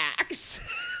tracks.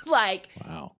 Like,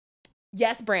 Wow.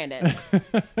 yes, Brandon.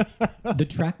 The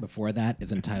track before that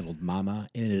is entitled Mama,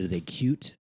 and it is a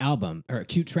cute album or a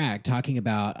cute track talking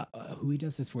about who he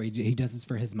does this for. He does this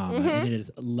for his mama, and it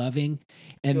is loving.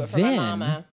 And Do it for my then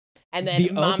mama. And the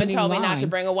then mama opening told me not to line-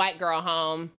 bring a white girl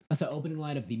home. that's the opening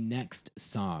line of the next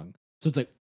song. So it's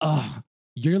like, oh,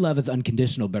 your love is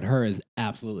unconditional, but her is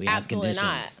absolutely has Absolutely not.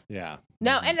 conditions. Yeah.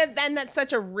 No, Mhm. and that's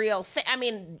such a real thing. I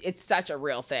mean, it's such a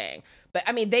real thing. But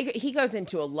I mean, he goes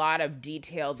into a lot of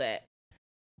detail that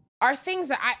are things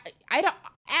that I don't,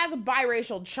 as a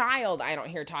biracial child, I don't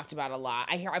hear talked about a lot.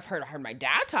 I've heard my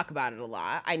dad talk about it a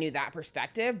lot. I knew that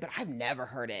perspective, but I've never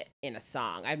heard it in a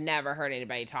song. I've never heard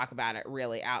anybody talk about it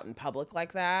really out in public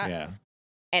like that. Yeah.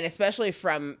 And especially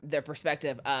from the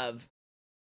perspective of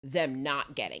them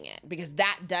not getting it, because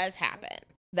that does happen.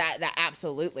 That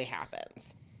absolutely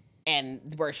happens.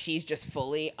 And where she's just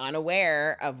fully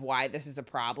unaware of why this is a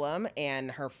problem, and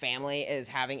her family is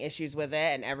having issues with it,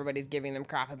 and everybody's giving them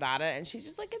crap about it, and she's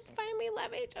just like, it's fine, we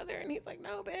love each other. And he's like,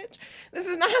 no, bitch, this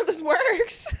is not how this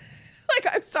works.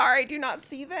 Like, I'm sorry, do not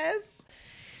see this.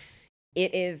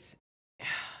 It's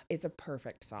a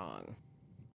perfect song.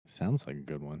 Sounds like a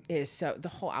good one. It is the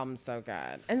whole album's so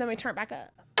good. And then we turn it back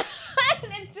up.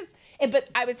 And it's just, but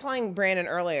I was telling Brandon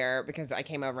earlier because I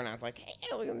came over and I was like, hey,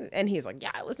 look at this. And he's like,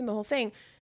 yeah, I listened to the whole thing.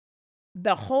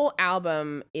 The whole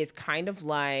album is kind of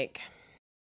like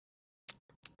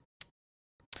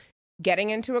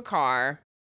getting into a car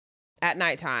at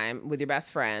nighttime with your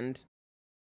best friend,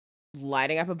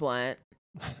 lighting up a blunt,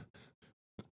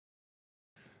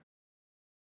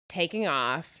 taking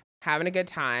off, having a good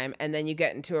time, and then you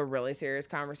get into a really serious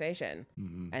conversation.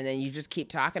 Mm-hmm. And then you just keep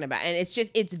talking about it.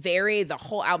 And it's very, the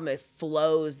whole album, it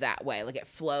flows that way. Like, it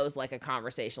flows like a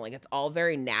conversation. Like, it's all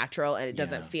very natural, and it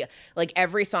doesn't feel, like,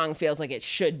 every song feels like it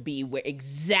should be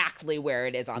exactly where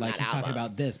it is on Like that he's album. talking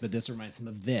about this, but this reminds him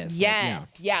of this.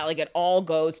 Yes. Like it all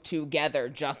goes together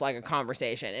just like a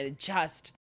conversation. And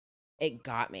it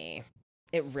got me.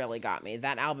 It really got me.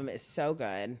 That album is so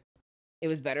good. It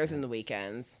was better than The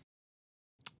Weeknd's.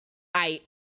 I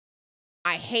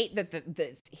hate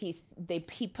that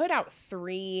he put out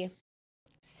 3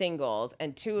 singles,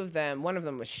 and one of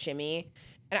them was Shimmy,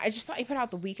 and I just thought he put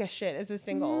out the weakest shit as his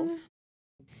singles.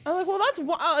 I'm like, well, that's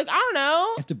like, I don't know.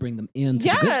 You have to bring them into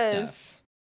the good stuff.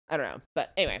 I don't know,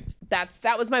 but anyway,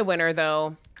 that was my winner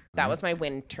though. That was my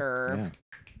winter. Yeah.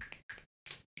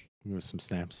 Give us some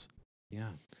snaps.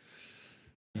 Yeah.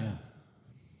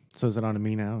 So is it on to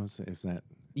me now? Is that?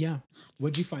 Yeah.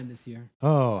 What'd you find this year?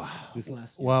 Oh, This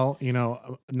last year? well,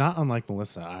 not unlike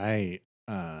Melissa, I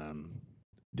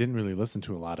didn't really listen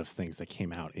to a lot of things that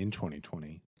came out in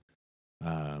 2020.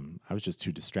 I was just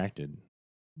too distracted.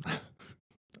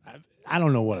 I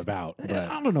don't know what about. But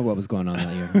I don't know what was going on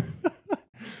that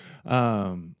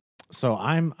year. So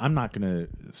I'm not gonna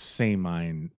say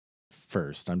mine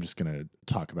first. I'm just gonna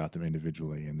talk about them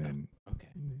individually, and then Okay.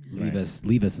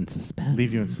 Leave us in suspense.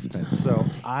 leave you in suspense. So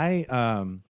I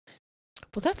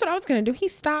Well, that's what I was gonna do. He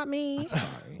stopped me. Sorry.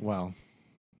 well,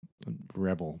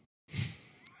 rebel.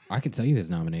 I can tell you his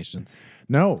nominations.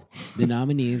 No. The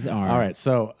nominees are All right.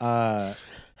 So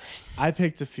I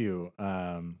picked a few.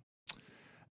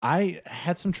 I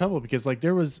had some trouble because like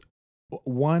there was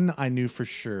one I knew for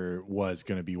sure was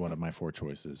going to be one of my 4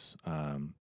 choices.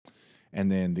 And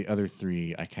then the other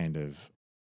 3 I kind of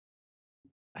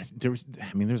there's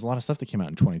a lot of stuff that came out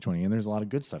in 2020, and there's a lot of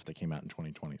good stuff that came out in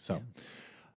 2020. So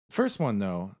first one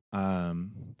though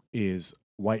is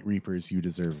White Reaper's You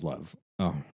Deserve Love.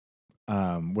 Oh.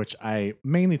 Which I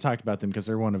mainly talked about them because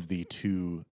they're one of the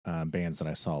 2 bands that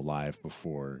I saw live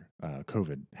before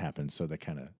COVID happened. So they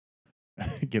kind of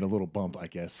get a little bump, I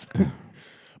guess.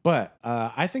 But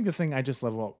I think the thing I just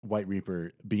love about White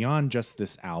Reaper, beyond just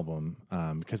this album,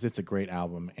 because it's a great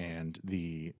album and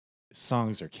the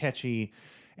songs are catchy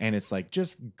and it's like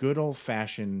just good old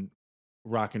fashioned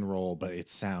rock and roll, but it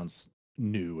sounds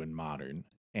new and modern.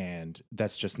 And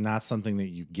that's just not something that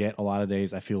you get a lot of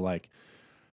days. I feel like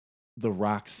the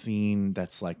rock scene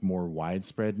that's like more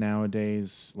widespread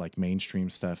nowadays, like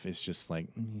mainstream stuff, is just like,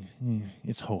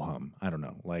 it's ho-hum. I don't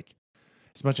know. Like,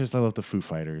 as much as I love the Foo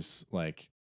Fighters, like,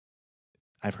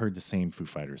 I've heard the same Foo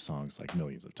Fighters songs like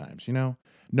millions of times, No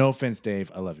offense,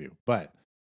 Dave. I love you. But,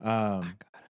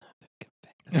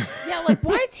 Yeah, like,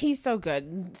 why is he so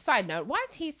good? Side note, why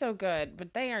is he so good,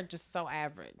 but they are just so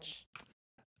average?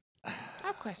 I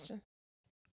have a question.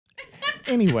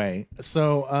 Anyway,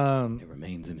 so It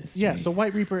remains a mystery. yeah, so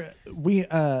White Reaper, we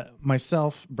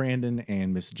myself, Brandon,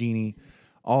 and Miss Jeannie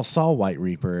all saw White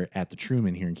Reaper at the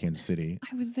Truman here in Kansas City.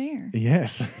 I was there.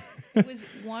 Yes. It was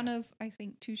one of, I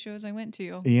think, 2 shows I went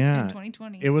to Yeah. in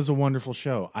 2020. It was a wonderful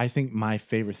show. I think my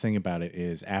favorite thing about it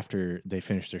is after they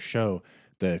finished their show,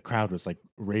 the crowd was like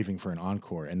raving for an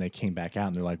encore, and they came back out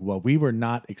and they're like, well, we were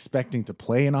not expecting to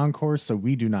play an encore, so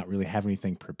we do not really have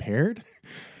anything prepared.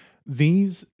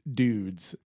 These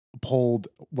dudes pulled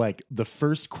like the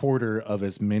first quarter of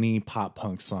as many pop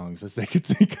punk songs as they could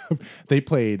think of. They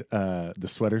played the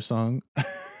Sweater Song.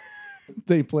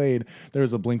 There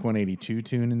was a Blink-182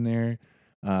 tune in there.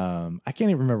 I can't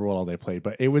even remember what all they played,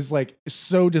 but it was like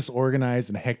so disorganized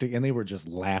and hectic, and they were just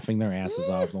laughing their asses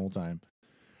off the whole time.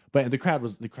 But the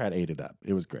crowd ate it up.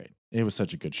 It was great. It was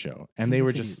such a good show. And they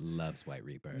were Kansas just City loves White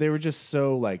Reaper. they were just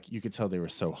so like, you could tell they were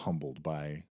so humbled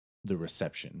by the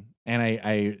reception. And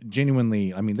I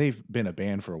genuinely, I mean, they've been a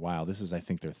band for a while. This is, I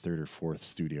think, their 3rd or 4th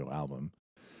studio album.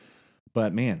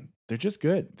 But man, they're just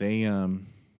good. They're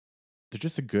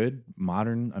just a good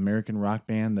modern American rock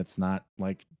band that's not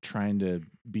like trying to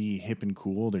be hip and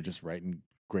cool. They're just writing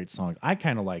great songs. I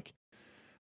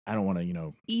I don't want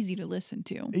to, Easy to listen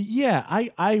to. yeah,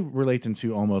 I relate them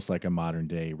to almost like a modern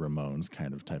day Ramones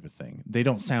kind of type of thing. They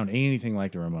don't sound anything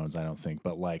like the Ramones, I don't think,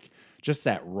 but like just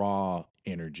that raw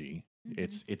energy,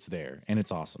 it's there and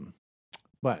it's awesome.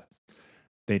 But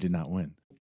they did not win.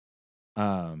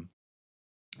 And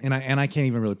I can't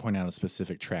even really point out a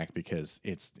specific track because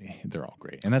they're all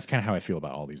great. And that's kind of how I feel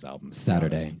about all these albums. to be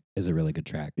honest. Saturday is a really good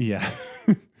track. Yeah.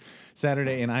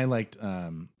 Saturday. And I liked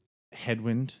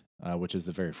Headwind, which is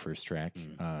the very first track.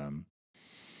 I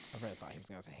really thought he was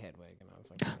going to say Hedwig, and I was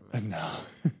like, wait a minute. No.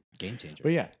 Game changer.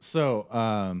 But yeah, so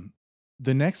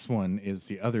the next one is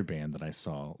the other band that I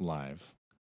saw live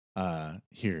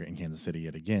here in Kansas City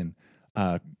yet again.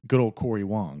 Good old Corey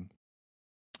Wong.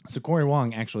 So Corey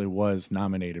Wong actually was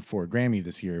nominated for a Grammy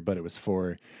this year, but it was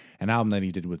for an album that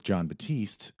he did with John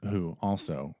Batiste, who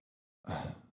also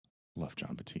love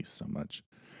John Batiste so much.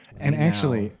 And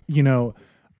actually,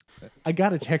 I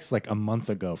got a text like a month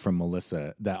ago from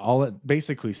Melissa that all it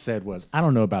basically said was, I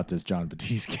don't know about this John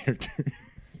Batiste character.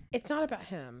 It's not about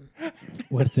him.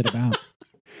 What's it about?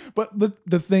 But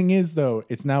the thing is, though,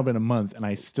 it's now been a month and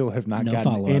I still have not No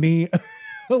gotten follow-up. any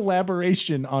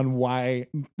elaboration on why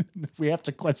we have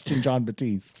to question John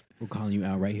Batiste. We're calling you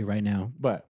out right here, right now,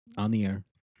 But on the air.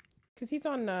 Because he's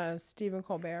on Stephen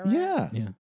Colbert, right? yeah, Yeah.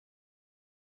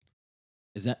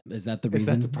 Is that the is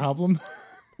reason? that the problem?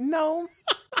 No.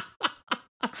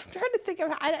 I'm trying to think of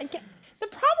the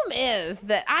problem is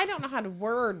that I don't know how to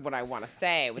word what I want to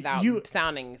say without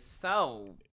sounding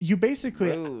so. You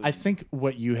basically, Rude. I think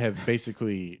what you have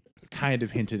basically kind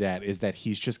of hinted at is that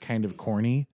he's just kind of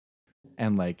corny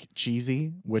and like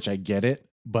cheesy, which I get it,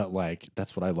 but like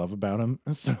that's what I love about him.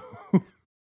 So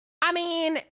I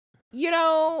mean, it,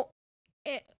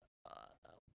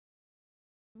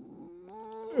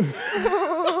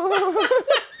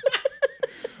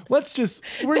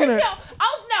 we're gonna. No,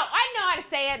 I know how to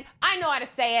say it.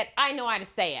 I know how to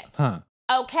say it. Huh?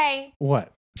 Okay.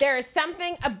 What? There is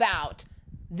something about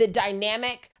the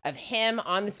dynamic of him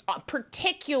on this,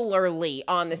 particularly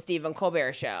on the Stephen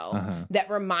Colbert Show, that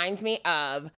reminds me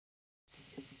of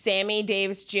Sammy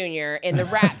Davis Jr. in the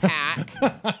Rat Pack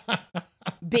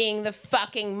being the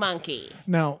fucking monkey.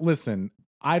 Now, listen,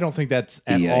 I don't think that's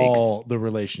at Yikes. all the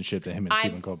relationship that him and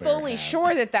Stephen I'm Colbert fully have.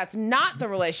 sure that that's not the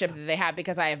relationship that they have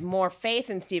because I have more faith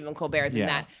in Stephen Colbert than Yeah.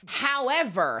 that.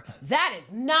 However, that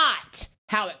is not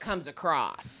how it comes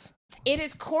across. It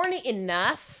is corny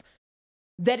enough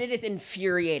that it is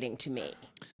infuriating to me.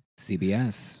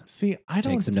 CBS. See, I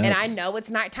don't. Take some notes. And I know it's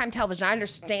nighttime television. I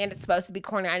understand it's supposed to be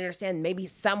corny. I understand maybe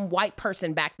some white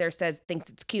person back there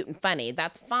thinks it's cute and funny.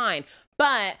 That's fine.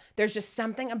 But there's just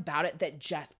something about it that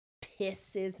just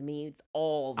pisses me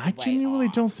all the way I genuinely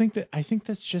off. don't think that. I think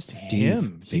that's just Steve,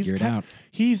 him. figure it out.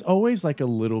 He's always like a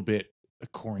little bit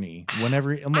corny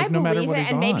whenever, like, I no matter believe what it,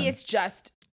 he's and on. maybe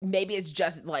it's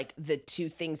just like the two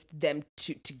things them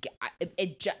to get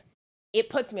it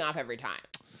puts me off every time.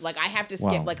 Like I have to skip.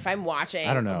 Well, like if I'm watching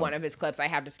I don't know. one of his clips, I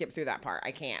have to skip through that part.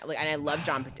 I can't. Like, and I love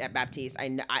John Baptiste.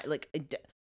 I like,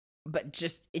 but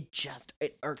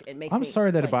it makes. I'm me,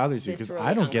 sorry that like, it bothers you because viscerally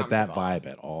I don't get that uncomfortable.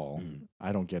 vibe at all. Mm.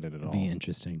 I don't get it at all. Be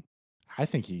interesting. I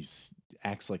think he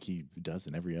acts like he does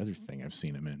in every other thing I've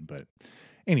seen him in. But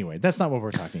anyway, that's not what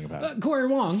we're talking about. Corey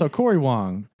Wong. So Corey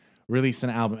Wong released an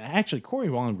album. Actually, Corey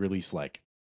Wong released like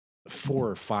 4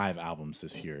 or 5 albums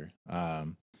this year.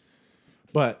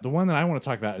 But the one that I want to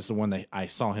talk about is the one that I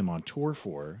saw him on tour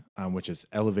for, which is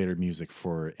Elevator Music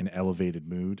for an Elevated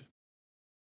Mood.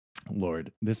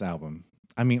 Lord, this album.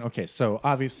 I mean, okay, so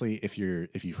obviously if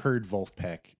you've heard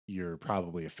Wolfpack, you're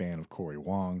probably a fan of Corey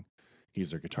Wong.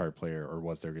 He's their guitar player or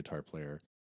was their guitar player.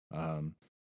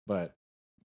 But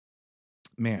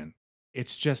man,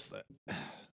 it's just a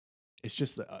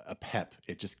pep.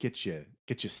 It just gets you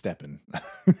stepping.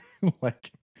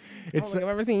 Like it's I've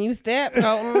ever seen you step,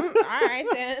 Colton. All right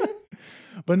then.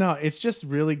 But no, it's just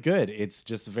really good. It's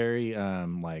just very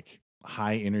like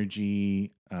high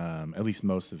energy, at least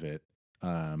most of it.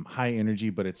 High energy,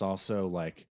 but it's also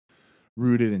like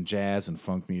rooted in jazz and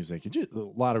funk music. It's just a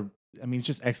lot of, I mean, it's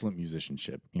just excellent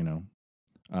musicianship, you know.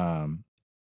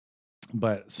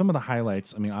 But some of the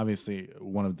highlights, I mean, obviously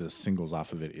one of the singles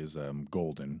off of it is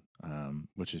Golden,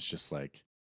 which is just like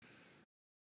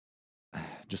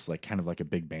kind of like a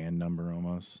big band number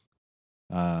almost.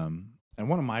 And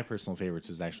one of my personal favorites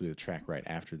is actually the track right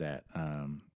after that,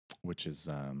 which is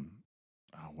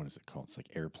what is it called? It's like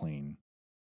Airplane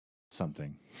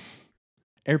something.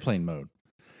 Airplane Mode.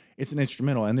 It's an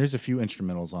instrumental, and there's a few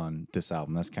instrumentals on this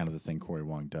album. That's kind of the thing Corey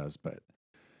Wong does. But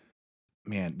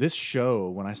man, this show,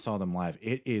 when I saw them live,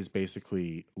 it is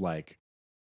basically like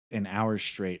an hour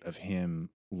straight of him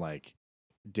like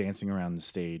dancing around the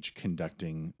stage,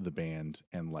 conducting the band,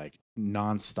 and like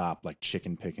nonstop, like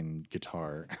chicken picking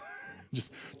guitar,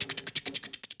 just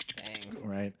Dang.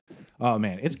 right. Oh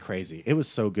man, it's crazy. It was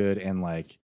so good, and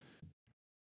like,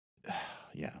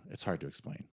 yeah, it's hard to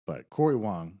explain. But Corey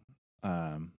Wong,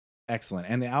 excellent,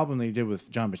 and the album they did with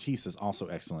John Batiste is also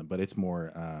excellent, but it's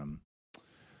more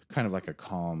kind of like a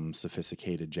calm,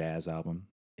 sophisticated jazz album.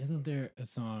 Isn't there a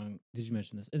song? Did you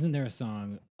mention this? Isn't there a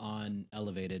song on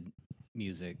elevated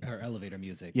music or elevator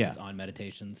music? Yeah. That's on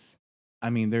Meditations. I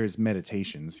mean, there's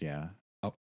Meditations, yeah.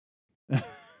 Oh.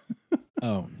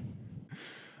 Oh.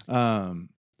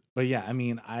 But yeah, I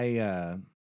mean, I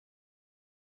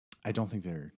don't think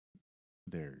they're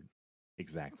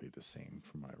exactly the same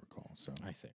from what I recall. So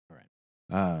I see. All right.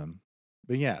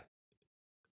 but yeah,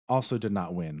 also did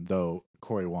not win, though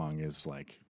Corey Wong is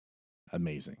like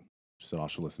amazing. So I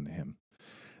should listen to him.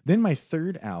 Then my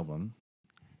third album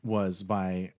was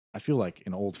by, I feel like,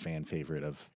 an old fan favorite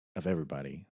of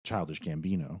everybody, Childish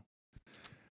Gambino.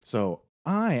 So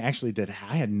I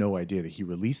had no idea that he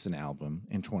released an album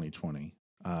in 2020.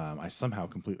 I somehow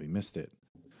completely missed it.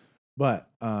 But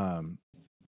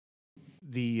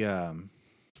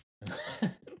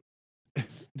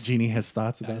Jeannie has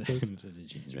thoughts about this.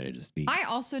 Jeannie's ready to speak. I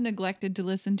also neglected to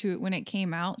listen to it when it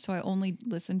came out, so I only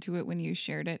listened to it when you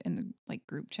shared it in the like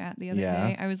group chat the other Yeah.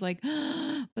 day. I was like,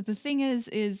 but the thing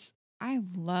is I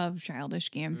love Childish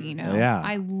Gambino. Yeah.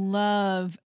 I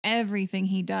love everything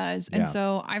he does. And Yeah.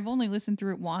 so I've only listened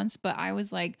through it once, but I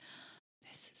was like,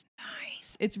 this is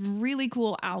nice. It's a really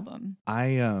cool album.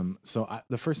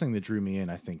 The first thing that drew me in,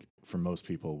 I think, for most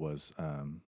people was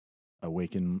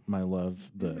Awaken My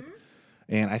Love.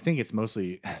 And I think it's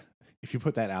mostly, if you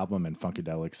put that album and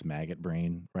Funkadelic's Maggot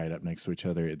Brain right up next to each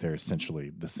other, they're essentially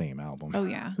the same album. Oh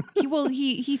yeah.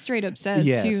 He straight up says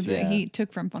Yes, too that yeah. he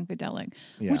took from Funkadelic,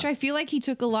 Yeah. which I feel like he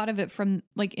took a lot of it from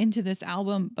like into this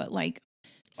album, but like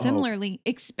similarly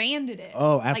expanded it.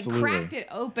 Oh, absolutely. Like cracked it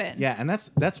open. Yeah, and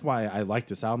that's why I like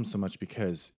this album so much,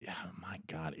 because my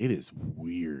God, it is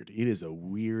weird. It is a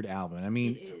weird album. I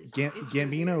mean, It is. It's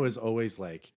Gambino weird. is always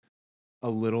like a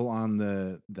little on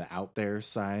the out there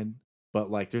side,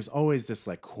 but like there's always this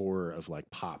like core of like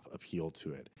pop appeal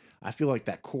to it. I feel like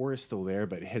that core is still there,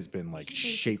 but it has been like He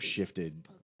shape basically shifted.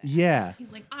 fucked that. Yeah.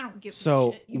 He's like, I don't give So,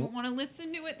 a shit. You don't want to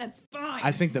listen to it? That's fine.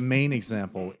 I think the main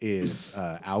example is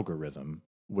Algorithm,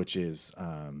 which is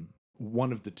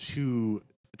one of the two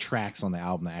tracks on the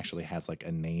album that actually has like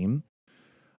a name.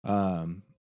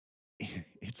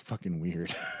 It's fucking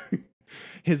weird.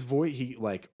 His voice, he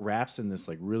like raps in this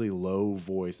like really low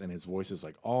voice, and his voice is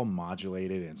like all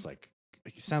modulated, and it's like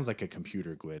it sounds like a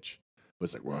computer glitch, but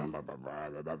it's like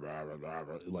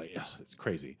it's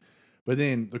crazy. But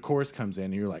then the chorus comes in,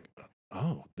 and you're like,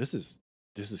 oh, this is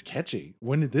catchy.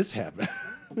 When did this happen?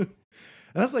 And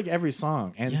that's like every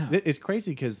song, and Yeah. it's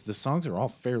crazy because the songs are all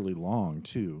fairly long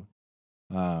too.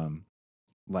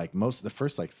 Like the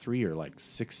first like 3 are like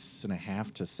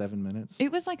 6.5 to 7 minutes.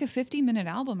 it was like a 50-minute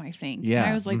album, I think. Yeah,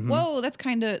 And I was like, mhm. whoa, that's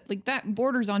kind of like that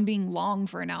borders on being long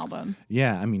for an album.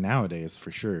 Yeah, I mean nowadays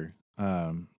for sure.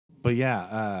 But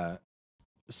yeah,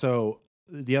 so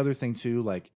the other thing too,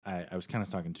 like I was kind of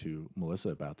talking to Melissa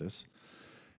about this.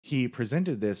 He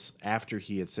presented this after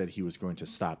he had said he was going to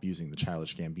stop using the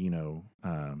Childish Gambino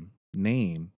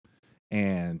name.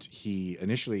 And he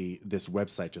initially, this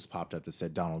website just popped up that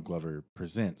said Donald Glover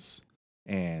Presents.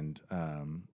 And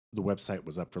the website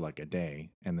was up for like a day,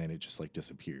 and then it just like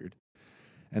disappeared.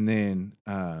 And then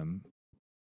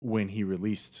when he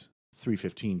released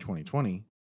 3/15/2020,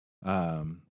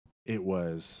 it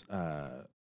was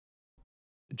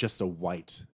just a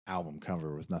white album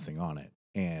cover with nothing on it.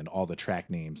 And all the track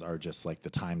names are just like the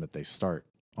time that they start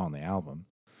on the album.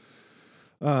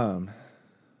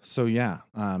 So yeah,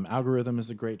 Algorithm is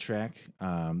a great track.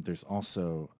 There's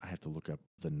also, I have to look up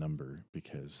the number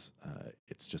because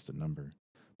it's just a number,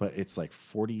 but it's like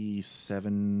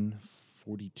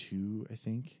 4742, I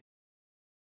think.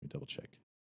 Let me double check.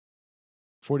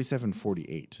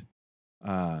 4748.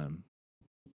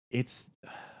 It's,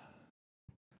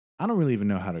 I don't really even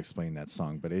know how to explain that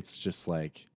song, but it's just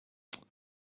like,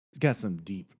 it's got some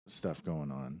deep stuff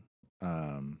going on.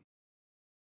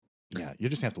 Yeah, you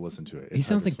just have to listen to it. He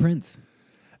sounds like Prince.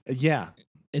 Yeah.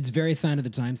 It's very sign of the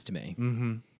times to me.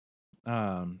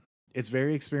 Mm-hmm. It's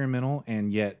very experimental,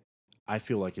 and yet I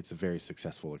feel like it's a very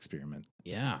successful experiment.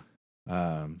 Yeah.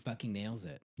 Fucking nails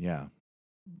it. Yeah,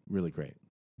 really great.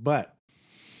 But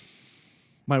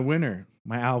my winner,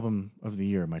 my album of the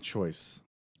year, my choice,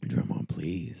 Drum on,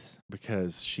 please.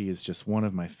 because she is just one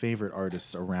of my favorite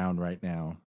artists around right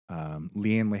now,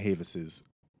 Leanne LaHavis's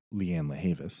Leanne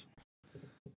LaHavis.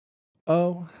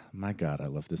 Oh my God, I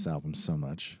love this album so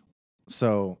much.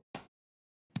 So,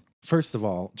 first of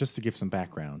all, just to give some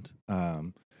background,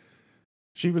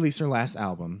 she released her last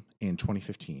album in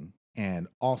 2015 and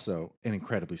also an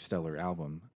incredibly stellar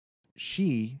album.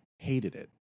 She hated it.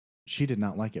 She did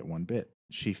not like it one bit.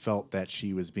 She felt that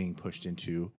she was being pushed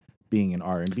into being an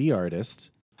R&B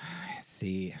artist, I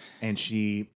see. and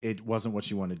it wasn't what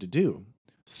she wanted to do.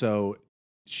 So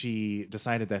she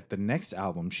decided that the next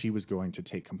album she was going to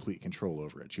take complete control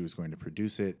over it. She was going to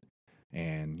produce it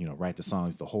and, write the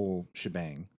songs, the whole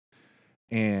shebang.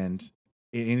 And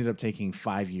it ended up taking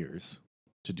 5 years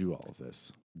to do all of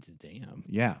this. Damn.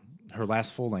 Yeah. Her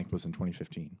last full length was in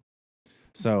 2015.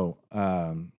 So,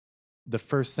 the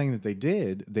first thing that they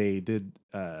did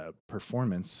a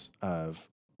performance of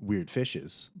Weird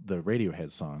Fishes, the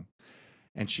Radiohead song.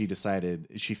 And she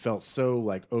felt so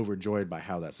like overjoyed by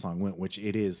how that song went, which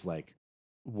it is like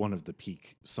one of the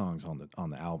peak songs on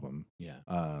the album.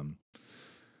 Yeah.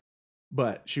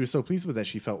 But she was so pleased with that,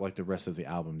 she felt like the rest of the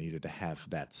album needed to have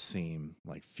that same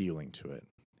like feeling to it.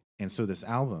 And so this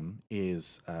album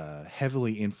is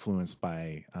heavily influenced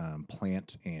by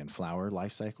plant and flower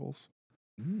life cycles.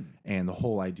 And the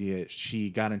whole idea, she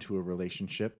got into a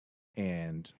relationship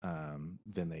and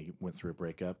then they went through a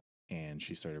breakup, and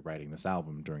she started writing this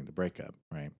album during the breakup,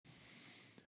 right?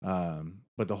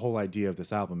 But the whole idea of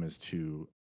this album is to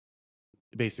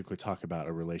basically talk about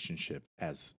a relationship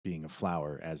as being a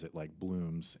flower, as it like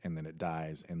blooms and then it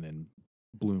dies and then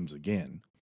blooms again.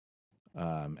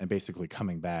 And basically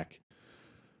coming back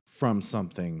from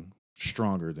something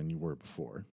stronger than you were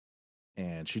before.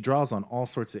 And she draws on all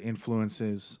sorts of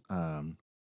influences.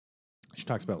 She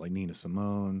talks about like Nina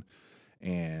Simone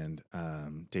and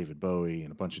David Bowie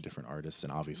and a bunch of different artists,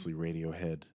 and obviously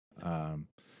Radiohead.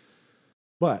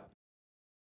 But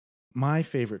my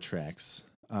favorite tracks,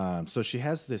 so she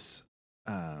has this,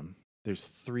 there's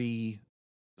 3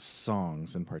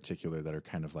 songs in particular that are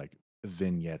kind of like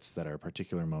vignettes that are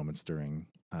particular moments during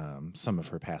some of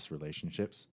her past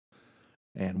relationships.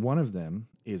 And one of them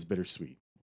is Bittersweet,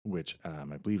 which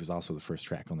I believe is also the first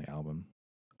track on the album.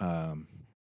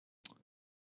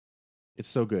 It's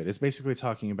so good. It's basically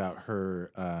talking about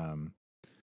her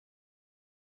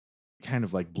kind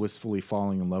of like blissfully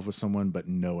falling in love with someone, but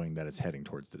knowing that it's heading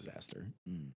towards disaster.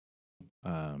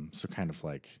 So kind of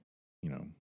like,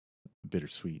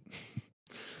 bittersweet.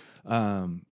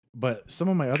 But some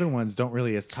of my other ones don't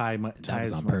really tie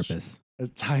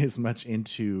as much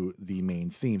into the main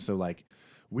theme. So like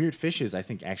Weird Fishes, I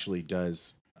think actually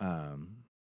does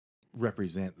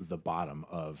represent the bottom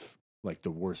of like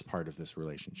the worst part of this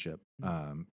relationship.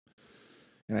 And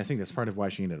I think that's part of why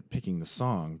she ended up picking the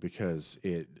song, because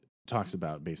it talks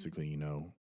about basically,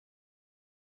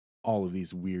 all of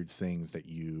these weird things that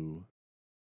you,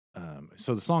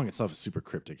 so the song itself is super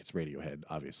cryptic. It's Radiohead,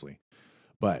 obviously,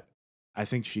 but I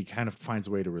think she kind of finds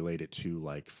a way to relate it to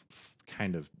like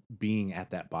kind of being at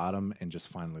that bottom and just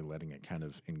finally letting it kind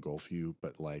of engulf you,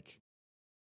 but like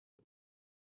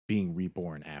being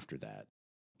reborn after that,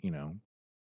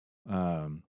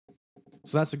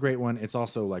 So that's a great one. It's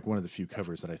also like one of the few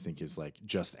covers that I think is like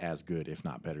just as good, if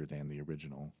not better than the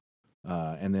original.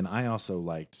 And then I also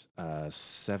liked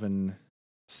Seven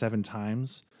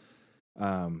Times,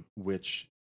 which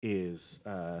is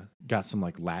got some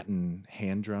like Latin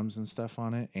hand drums and stuff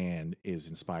on it, and is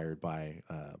inspired by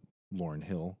Lauryn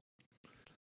Hill.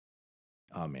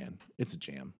 Oh man, it's a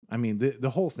jam. I mean, the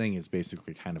whole thing is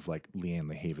basically kind of like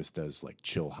Leanne LaHavis does like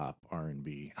chill hop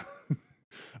R&B,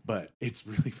 but it's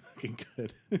really fucking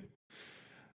good.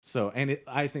 So, and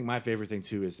I think my favorite thing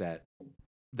too is that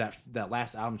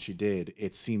last album she did,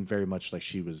 it seemed very much like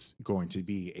she was going to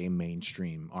be a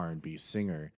mainstream R&B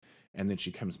singer, and then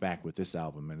she comes back with this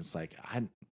album, and it's like,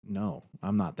 no,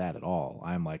 I'm not that at all.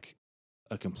 I'm like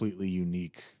a completely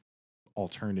unique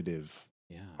alternative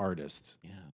artist.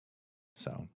 Yeah.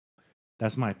 So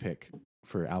that's my pick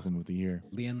for album of the year.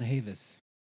 Leanne LaHavis.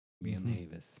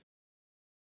 LaHavis.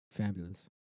 Fabulous.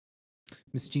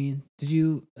 Miss Jean, did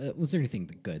you, was there anything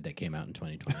good that came out in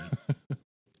 2020?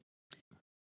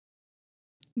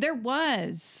 There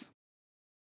was.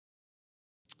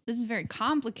 This is very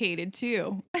complicated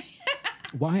too.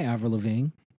 Why Avril Lavigne?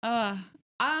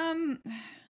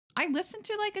 I listened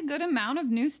to like a good amount of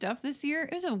new stuff this year.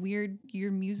 It was a weird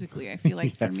year musically, I feel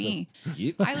like, for me.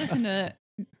 I listened to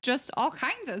just all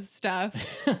kinds of stuff.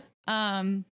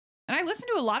 And I listened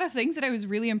to a lot of things that I was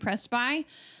really impressed by.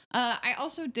 I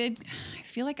also I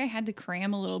feel like I had to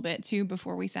cram a little bit too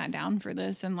before we sat down for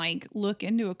this and like look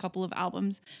into a couple of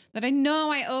albums that I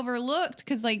know I overlooked,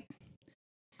 because like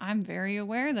I'm very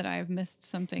aware that I've missed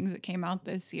some things that came out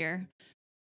this year.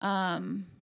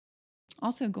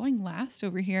 Also, going last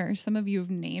over here, some of you have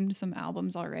named some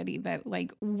albums already that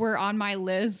like were on my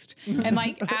list, and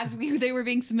like as they were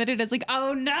being submitted, it's like,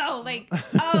 oh no,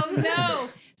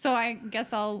 So I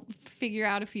guess I'll figure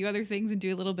out a few other things and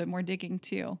do a little bit more digging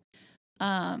too,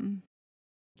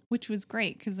 which was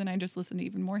great because then I just listened to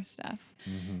even more stuff.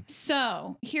 Mm-hmm.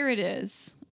 So here it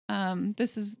is.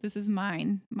 This is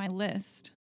my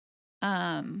list.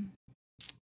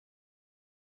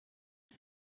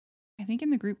 I think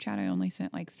in the group chat, I only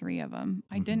sent like 3 of them.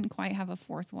 I didn't quite have a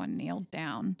 4th one nailed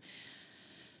down.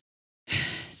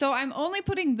 So I'm only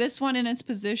putting this one in its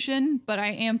position, but I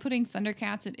am putting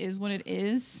Thundercats, It Is What It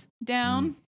Is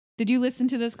down. Did you listen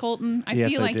to this, Colton? I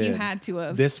Yes, feel I like you did. had to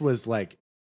have. This was like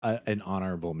an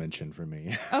honorable mention for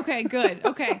me. Okay, good.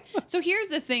 Okay. So here's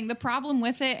the thing. The problem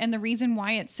with it and the reason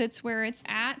why it sits where it's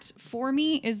at for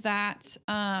me is that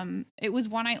it was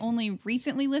one I only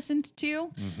recently listened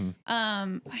to.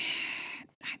 I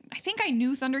think I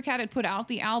knew Thundercat had put out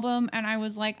the album and I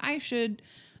was like, I should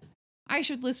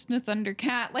listen to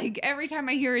Thundercat. Like every time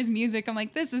I hear his music, I'm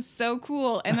like, this is so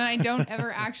cool. And then I don't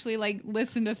ever actually like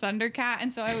listen to Thundercat.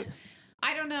 And so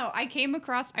I don't know. I came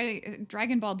across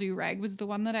Dragon Ball Durag was the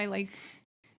one that I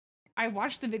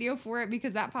watched the video for it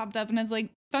because that popped up and I was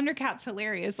like, Thundercat's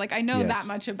hilarious. Like I know that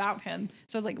much about him.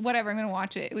 So I was like, whatever, I'm going to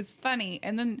watch it. It was funny.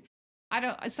 And then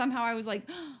somehow I was like,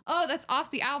 oh, that's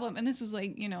off the album. And this was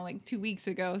like, like 2 weeks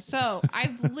ago. So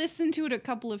I've listened to it a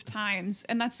couple of times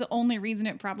and that's the only reason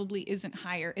it probably isn't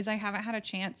higher is I haven't had a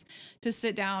chance to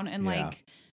sit down and like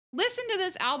listen to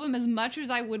this album as much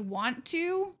as I would want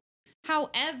to.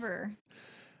 However,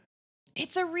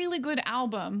 it's a really good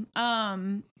album.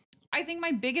 I think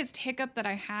my biggest hiccup that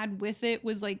I had with it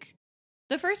was like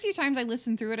the first few times I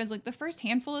listened through it, I was like the first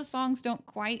handful of songs don't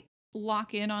quite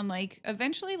lock in on like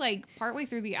eventually like partway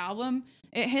through the album,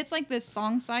 it hits like this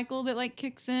song cycle that like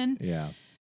kicks in. Yeah.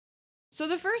 So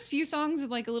the first few songs are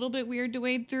like a little bit weird to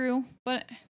wade through, but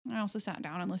I also sat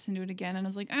down and listened to it again and I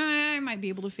was like, I might be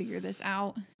able to figure this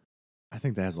out. I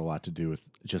think that has a lot to do with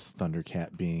just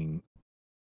Thundercat being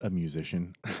a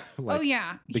musician. Like, oh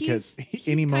yeah, because he's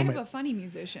any kind moment, of a funny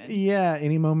musician. Yeah,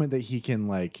 any moment that he can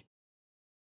like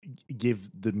give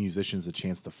the musicians a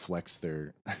chance to flex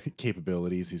their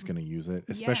capabilities, he's going to use it.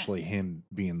 Especially him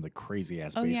being the crazy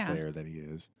ass bass player that he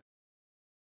is.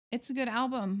 It's a good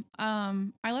album. I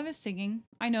love his singing.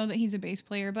 I know that he's a bass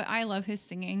player, but I love his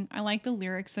singing. I like the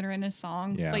lyrics that are in his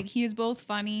songs. Yeah. Like he is both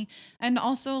funny and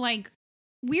also like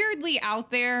weirdly out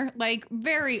there, like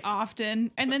very often.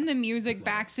 And then the music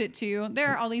backs it too. There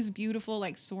are all these beautiful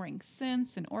like soaring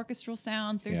synths and orchestral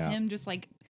sounds. There's him just like,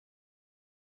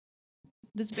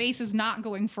 this bass is not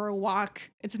going for a walk.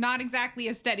 It's not exactly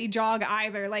a steady jog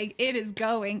either. Like it is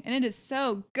going and it is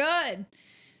so good.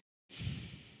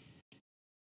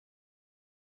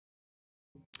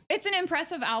 It's an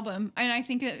impressive album, and I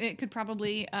think it could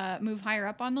probably move higher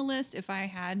up on the list if I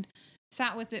had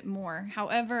sat with it more.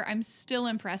 However, I'm still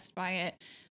impressed by it.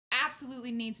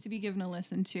 Absolutely needs to be given a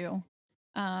listen to.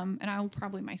 And I will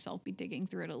probably myself be digging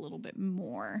through it a little bit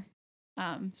more.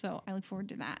 So I look forward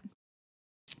to that.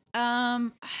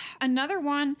 Another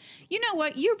one, you know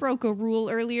what? You broke a rule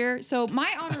earlier. So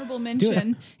my honorable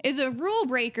mention is a rule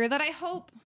breaker that I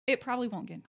hope it probably won't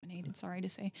get nominated. Sorry to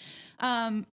say.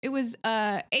 It was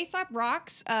A$AP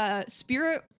Rock's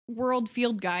Spirit World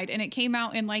Field Guide, and it came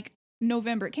out in like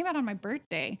November. It came out on my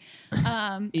birthday.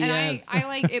 And I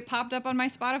like it popped up on my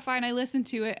Spotify and I listened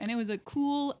to it and it was a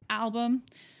cool album.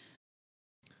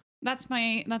 That's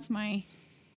my what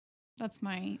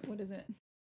is it?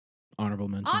 Honorable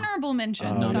mention. Honorable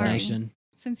mention. Nomination. Sorry.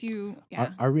 Since you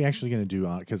Are we actually going to do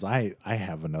because I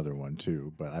have another one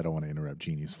too, but I don't want to interrupt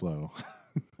Jeannie's flow.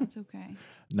 That's okay.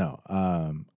 No,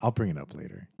 I'll bring it up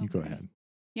later. You go ahead.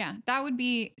 Yeah, that would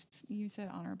be, you said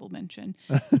honorable mention.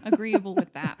 Agreeable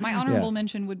with that. My honorable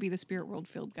mention would be the Spirit World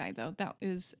Field Guide, though. That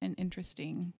is an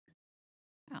interesting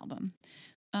album.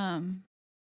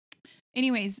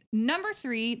 Anyways, number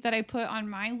 3 that I put on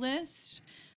my list,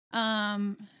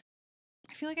 I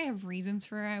feel like I have reasons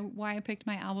for why I picked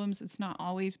my albums. It's not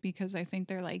always because I think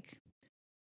they're like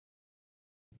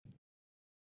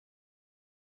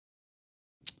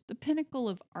the pinnacle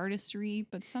of artistry,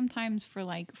 but sometimes for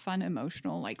like fun,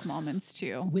 emotional like moments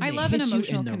too. When I they love an hit you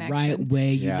emotional in the connection. right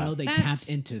way, you Yeah. know they tapped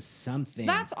into something.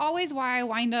 That's always why I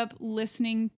wind up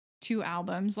listening to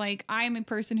albums. Like I'm a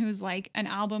person who's like an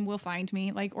album will find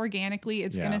me like organically.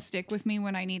 It's gonna stick with me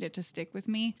when I need it to stick with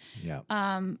me. Yeah.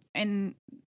 And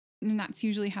that's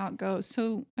usually how it goes.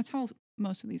 So that's how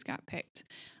most of these got picked.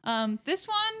 This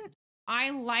one I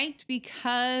liked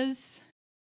because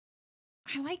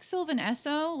I like Sylvan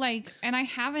Esso, like, and I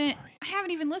haven't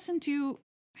even listened to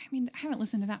mean, I haven't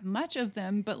listened to that much of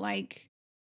them, but like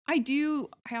I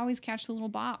always catch the little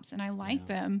bops and I like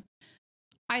them.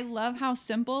 I love how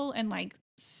simple and like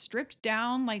stripped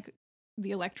down, like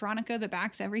the electronica that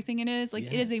backs everything it is. Like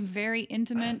it is a very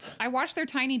intimate. I watched their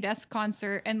Tiny Desk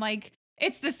concert and like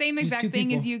it's the same exact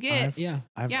thing as you get.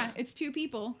 It's two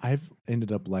people. I've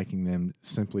ended up liking them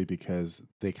simply because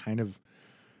they kind of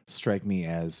strike me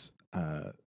as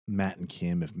Matt and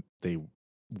Kim if they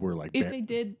were like if they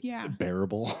did,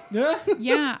 bearable.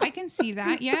 Yeah, I can see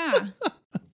that. Yeah.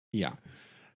 Yeah.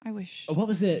 I wish. What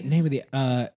was the name of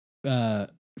the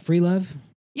Free Love?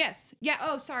 Yes. Yeah.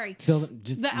 Oh, sorry. Sylvan,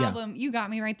 the album, you got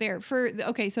me right there.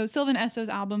 So Sylvan Esso's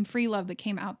album, Free Love, that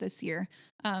came out this year,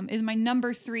 is my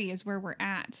number 3, is where we're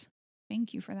at.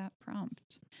 Thank you for that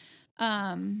prompt.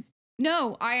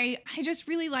 No, I just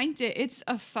really liked it. It's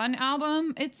a fun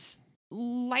album. It's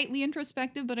lightly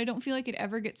introspective, but I don't feel like it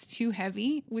ever gets too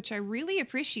heavy, which I really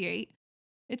appreciate.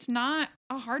 It's not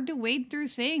a hard to wade through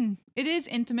thing. It is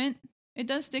intimate. It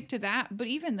does stick to that, but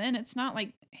even then, it's not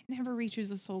like it never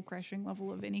reaches a soul crushing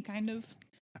level of any kind of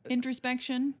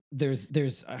introspection. There's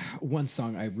one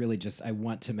song I really I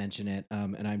want to mention it,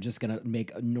 and I'm just gonna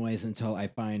make a noise until I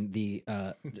find the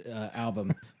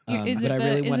album. Is it but I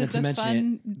really wanted to mention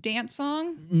fun dance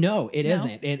song? No, it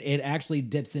isn't. It actually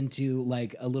dips into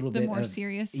like a little bit more of,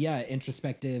 serious. Yeah,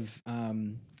 introspective.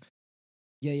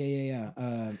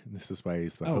 Yeah. This is why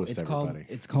he's the host. Everybody,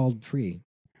 it's called Free.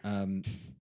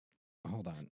 Hold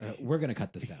on. We're gonna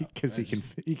cut this out because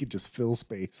he can just fill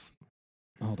space.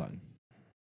 Hold on.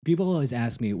 People always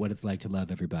ask me what it's like to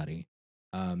love everybody,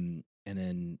 and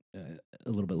then a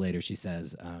little bit later she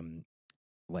says,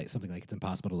 like something like it's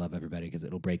impossible to love everybody because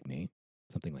it'll break me,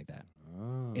 something like that.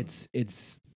 Oh. It's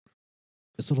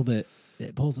a little bit.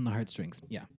 It pulls in the heartstrings.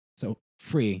 Yeah. So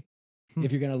Free.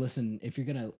 If you're gonna listen, if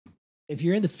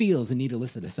you're in the feels and need to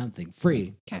listen to something,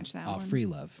 Free. Catch that one. Free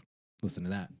Love. Listen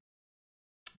to that.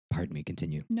 Pardon me,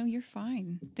 continue. No, you're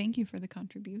fine. Thank you for the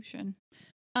contribution.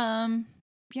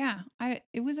 Yeah,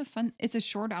 it was it's a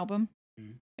short album.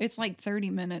 Mm-hmm. It's like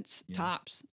 30 minutes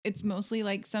tops. It's mostly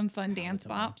like some fun dance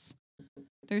bops.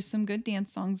 There's some good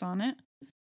dance songs on it.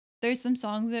 There's some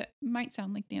songs that might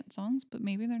sound like dance songs, but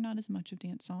maybe they're not as much of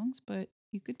dance songs, but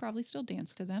you could probably still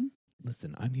dance to them.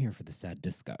 Listen, I'm here for the sad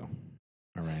disco.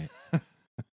 All right.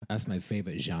 That's my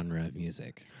favorite genre of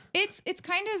music. It's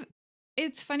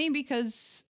funny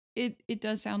because it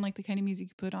does sound like the kind of music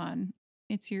you put on.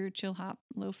 It's your chill hop,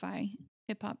 lo-fi,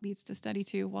 hip hop beats to study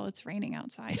to while it's raining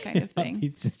outside kind of thing.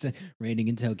 It's raining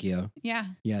in Tokyo. Yeah.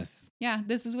 Yes. Yeah.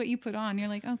 This is what you put on. You're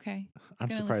like, okay. I'm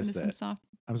surprised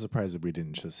that we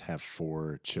didn't just have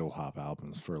 4 chill hop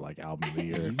albums for like album of the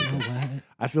year.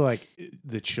 I feel like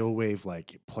the chill wave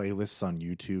like playlists on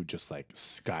YouTube just like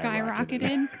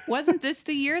skyrocketed. Wasn't this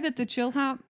the year that the chill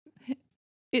hop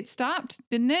it stopped,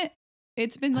 didn't it?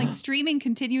 It's been like streaming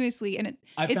continuously and it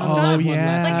stopped. Oh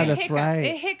yeah, like that's hiccup. right.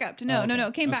 It hiccuped. No,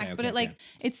 it came back, but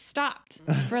it stopped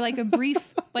for like a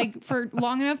brief, like for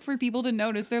long enough for people to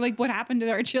notice. They're like, what happened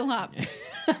to our chill hop?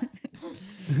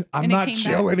 I'm not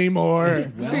chill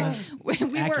anymore.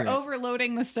 we were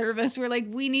overloading the service. We're like,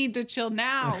 we need to chill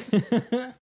now.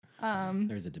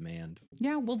 There's a demand.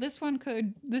 Yeah, well, this one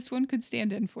could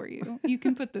stand in for you. You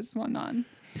can put this one on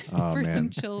some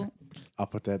chill. I'll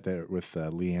put that there with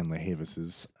Leanne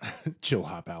LaHavis's chill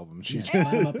hop album. Put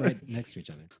them up right next to each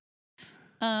other.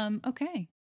 Okay.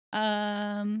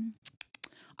 I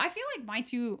feel like my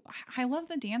two. I love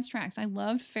the dance tracks. I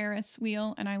loved Ferris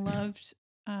Wheel and I loved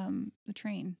the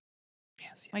Train.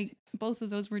 Yes. Both of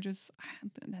those were just.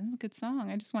 That's a good song.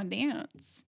 I just want to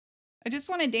dance.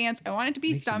 I want it to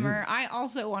be summer. I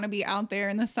also want to be out there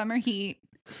in the summer heat.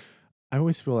 I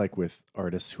always feel like with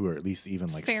artists who are at least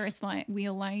even like Ferris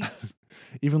wheel lights,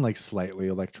 even like slightly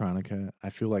electronica,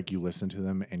 I feel like you listen to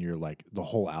them and you're like the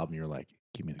whole album. You're like,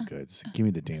 give me the goods, give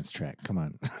me the dance track. Come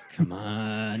on,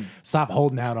 stop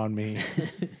holding out on me.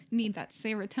 Need that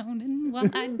serotonin while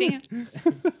I dance.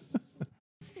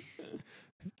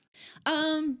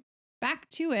 Back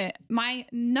to it. My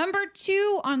number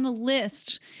 2 on the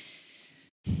list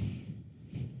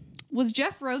was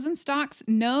Jeff Rosenstock's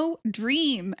No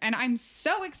Dream. And I'm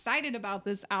so excited about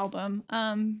this album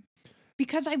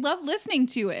because I love listening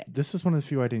to it. This is one of the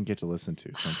few I didn't get to listen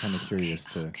to, so I'm kind of curious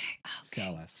to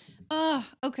sell us.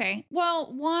 Okay.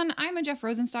 Well, one, I'm a Jeff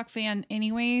Rosenstock fan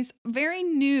anyways. Very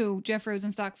new Jeff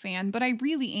Rosenstock fan, but I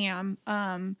really am.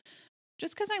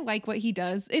 Just because I like what he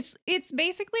does. It's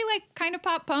basically like kind of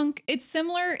pop punk. It's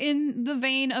similar in the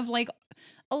vein of like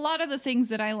a lot of the things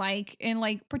that I like, and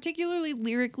like particularly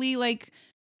lyrically, like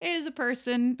It is a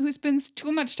person who spends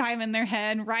too much time in their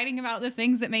head writing about the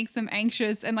things that makes them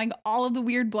anxious and like all of the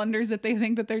weird blunders that they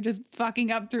think that they're just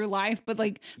fucking up through life. But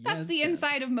like that's Yes, the Jeff.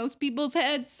 inside of most people's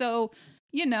heads. So,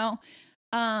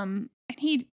 and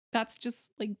that's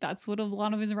just like, that's what a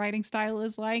lot of his writing style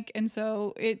is like. And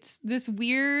so it's this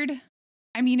weird,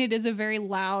 it is a very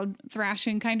loud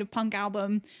thrashing kind of punk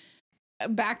album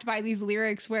backed by these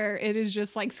lyrics where it is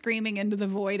just like screaming into the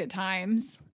void at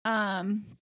times.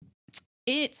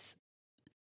 It's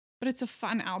a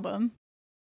fun album.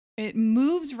 It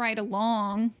moves right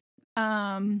along.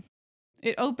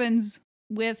 It opens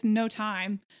with No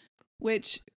Time,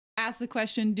 which asks the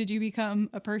question, did you become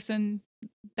a person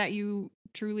that you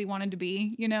truly wanted to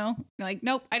be? Like,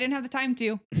 nope, I didn't have the time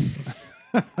to.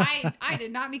 I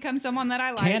did not become someone that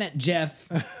I like. Can it, Jeff?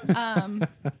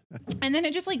 And then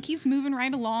it just like keeps moving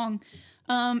right along.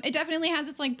 It definitely has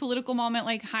its like political moment,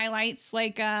 like highlights,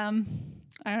 like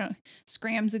I don't know,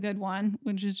 Scram's a good one,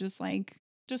 which is just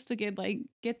a good like,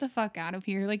 get the fuck out of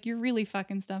here. Like, you're really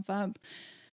fucking stuff up.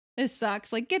 This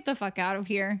sucks. Like, get the fuck out of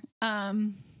here.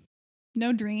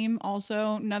 No Dream,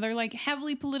 also another like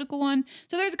heavily political one.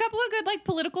 So there's a couple of good like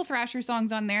political thrasher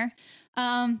songs on there.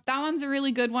 That one's a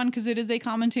really good one because it is a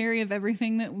commentary of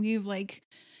everything that we've like.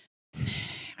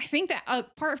 I think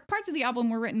that parts of the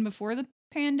album were written before the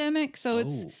pandemic, so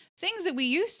it's things that we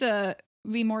used to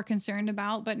be more concerned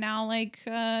about, but now like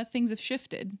things have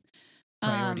shifted.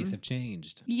 Priorities have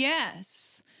changed.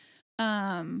 Yes.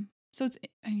 So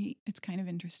it's kind of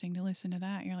interesting to listen to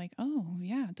that. You're like, oh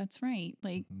yeah, that's right.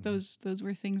 Like those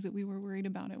were things that we were worried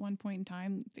about at one point in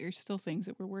time. There's still things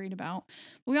that we're worried about.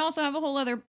 We also have a whole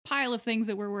other pile of things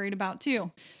that we're worried about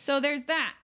too. So there's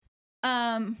that.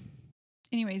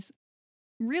 Anyways,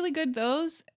 really good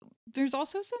those. There's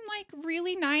also some like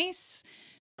really nice.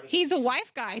 He's a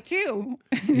wife guy too.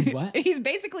 He's what? He's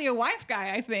basically a wife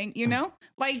guy, I think,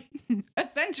 like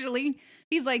essentially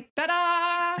he's like,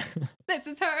 ta-da, this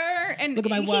is her. And look at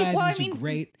my wife. She's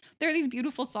great. There are these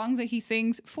beautiful songs that he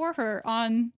sings for her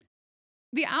on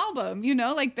the album,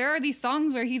 like there are these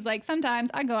songs where he's like, sometimes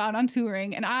I go out on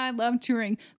touring and I love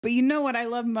touring, but you know what I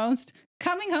love most?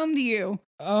 Coming home to you.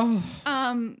 Oh.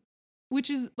 Which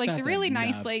is like That's the really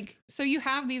nice, enough. like, so you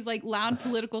have these like loud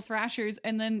political thrashers,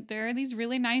 and then there are these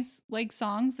really nice like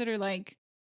songs that are like,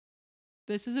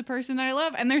 this is a person that I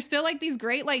love. And they're still like these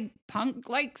great like punk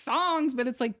like songs, but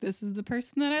it's like, this is the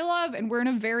person that I love. And we're in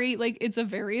a very like, it's a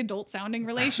very adult sounding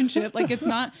relationship. Like it's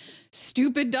not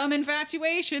stupid, dumb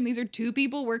infatuation. These are two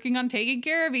people working on taking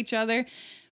care of each other.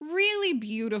 Really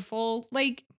beautiful.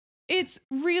 Like, it's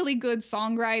really good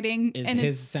songwriting. Is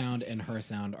his sound and her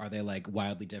sound, are they like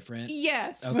wildly different?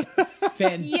 Yes. Okay.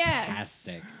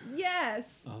 Fantastic. Yes.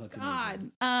 Oh, that's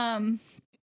God. amazing.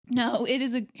 No,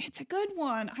 it's a good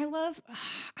one.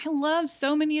 I love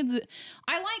so many I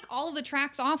like all of the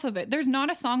tracks off of it. There's not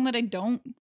a song that I don't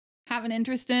have an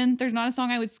interest in. There's not a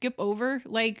song I would skip over.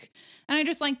 Like, and I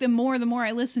just like them more the more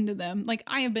I listen to them. Like,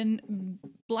 I have been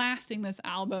blasting this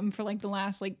album for like the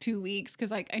last like 2 weeks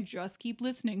because like I just keep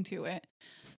listening to it.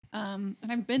 And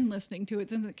I've been listening to it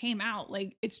since it came out.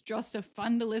 Like, it's just a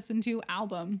fun to listen to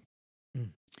album.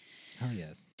 Oh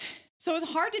yes. So it's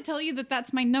hard to tell you that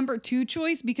that's my number 2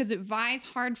 choice because it vies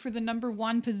hard for the number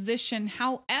 1 position.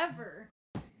 However,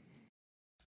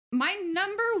 my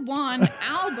number 1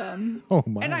 album, Oh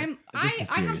my! and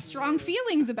I have strong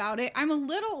feelings about it.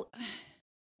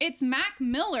 It's Mac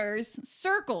Miller's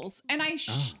Circles, and I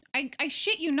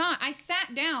shit you not, I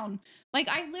sat down. Like,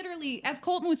 I literally, as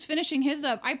Colton was finishing his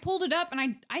up, I pulled it up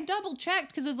and I double checked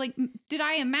because I was like, did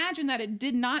I imagine that it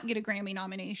did not get a Grammy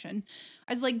nomination?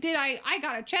 I was like, I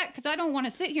gotta check because I don't want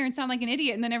to sit here and sound like an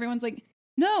idiot. And then everyone's like,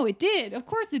 no, it did. Of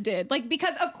course it did. Like,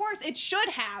 because of course it should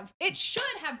have. It should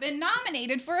have been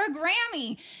nominated for a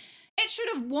Grammy. It should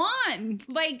have won.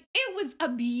 Like, it was a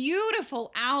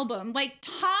beautiful album, like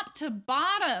top to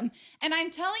bottom. And I'm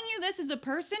telling you this as a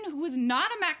person who was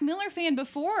not a Mac Miller fan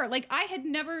before. Like, I had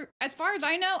never, as far as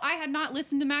I know, I had not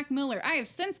listened to Mac Miller. I have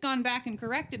since gone back and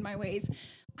corrected my ways.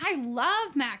 I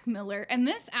love Mac Miller. And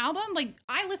this album, like,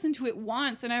 I listened to it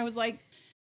once and I was like,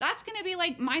 that's going to be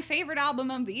like my favorite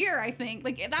album of the year, I think.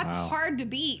 Like, that's hard to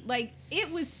beat. Like,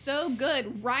 it was so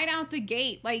good right out the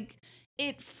gate. Like,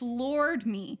 it floored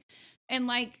me. And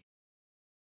like,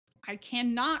 I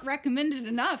cannot recommend it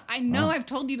enough. I know I've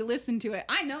told you to listen to it.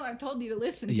 I know I've told you to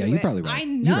listen to it. Yeah, you're probably right. I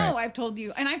know I've told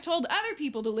you. And I've told other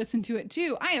people to listen to it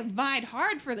too. I have vied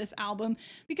hard for this album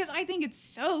because I think it's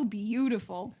so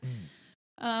beautiful.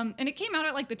 And it came out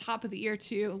at like the top of the year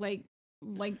too. Like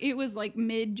it was like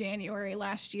mid-January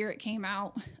last year it came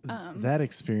out. That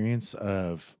experience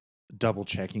of double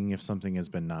checking if something has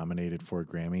been nominated for a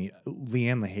Grammy.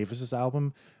 Leanne LaHavis'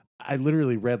 album, I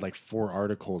literally read like 4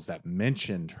 articles that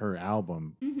mentioned her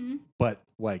album, Mm-hmm. but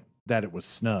like that it was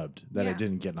snubbed, that Yeah. it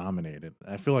didn't get nominated.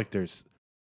 I feel like there's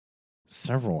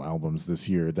several albums this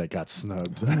year that got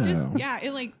snubbed. Just yeah,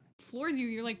 it like floors you.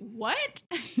 You're like, what?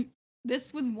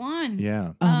 This was one.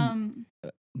 Yeah.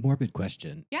 Morbid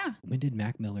question. Yeah. When did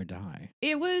Mac Miller die?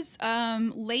 It was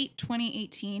late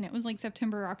 2018. It was like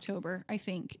September or October, I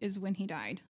think, is when he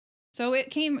died. So it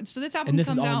came. So this album And this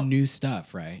comes is all out. new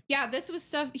stuff, right? Yeah, this was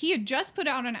stuff he had just put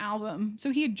out an album.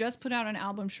 So he had just put out an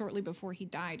album shortly before he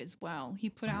died as well. He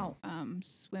put out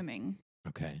Swimming.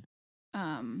 Okay.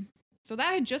 So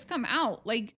that had just come out.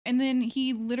 Like, and then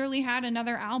he literally had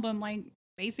another album like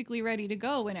basically ready to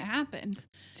go when it happened.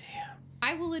 Damn.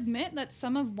 I will admit that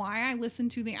some of why I listened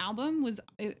to the album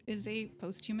is a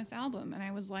posthumous album, and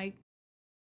I was like,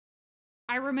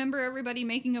 I remember everybody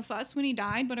making a fuss when he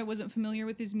died, but I wasn't familiar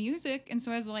with his music, and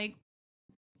so I was like,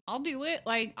 I'll do it.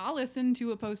 Like, I'll listen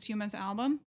to a posthumous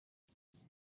album.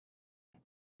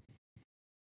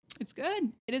 It's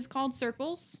good. It is called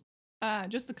Circles.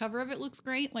 Just the cover of it looks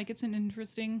great. Like, it's an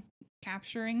interesting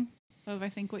capturing of I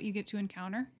think what you get to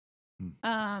encounter.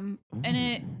 And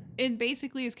it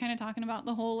basically is kind of talking about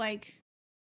the whole like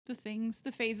the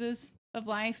phases of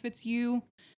life. It's you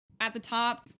at the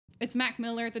top. It's Mac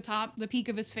Miller at the top, the peak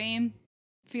of his fame,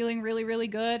 feeling really, really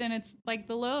good. And it's like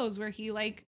the lows where he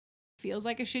like feels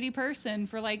like a shitty person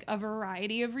for like a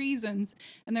variety of reasons.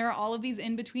 And there are all of these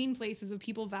in between places of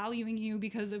people valuing you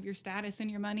because of your status and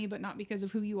your money, but not because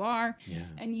of who you are. Yeah.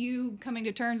 And you coming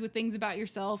to terms with things about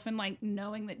yourself and like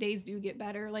knowing that days do get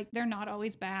better. Like they're not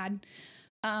always bad.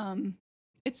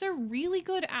 It's a really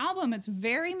good album. It's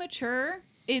very mature.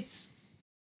 It's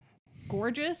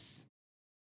gorgeous.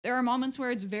 There are moments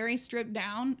where it's very stripped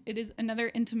down. It is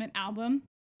another intimate album.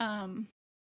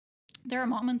 There are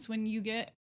moments when you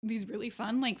get these really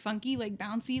fun, like funky, like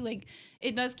bouncy, like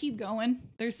it does keep going.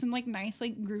 There's some like nice,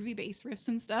 like groovy bass riffs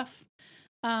and stuff.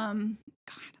 God,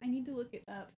 I need to look it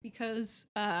up because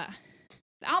the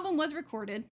album was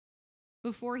recorded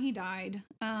before he died.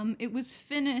 It was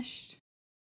finished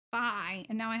by,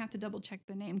 and now I have to double check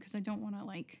the name because I don't want to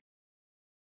like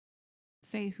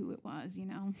say who it was, you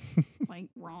know, like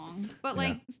wrong. But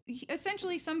like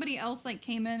essentially somebody else like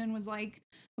came in and was like,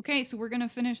 okay, so we're gonna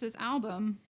finish this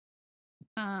album.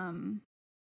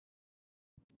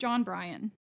 John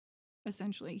Bryan,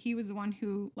 essentially, he was the one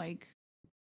who like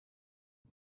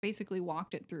basically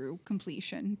walked it through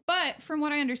completion. But from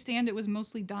what I understand, it was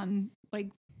mostly done like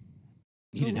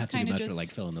You didn't have to do kinda much for just- like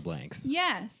fill in the blanks.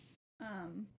 yes.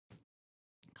 God,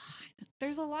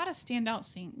 there's a lot of standout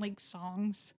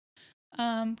songs.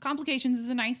 Complications is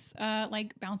a nice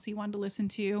like bouncy one to listen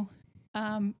to.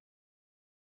 I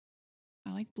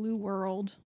like Blue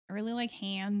World. I really like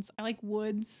Hands. I like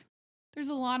Woods. There's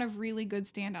a lot of really good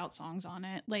standout songs on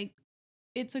it. Like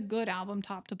it's a good album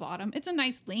top to bottom. It's a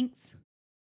nice length.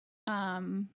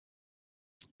 I'm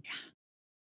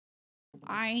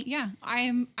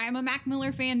a Mac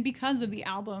Miller fan because of the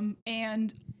album,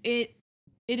 and it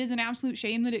is an absolute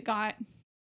shame that it got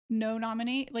no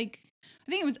nominate. Like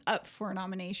I think it was up for a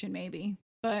nomination maybe,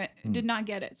 but did not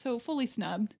get it. So fully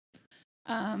snubbed.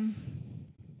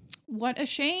 What a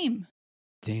shame.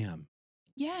 Damn.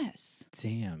 Yes.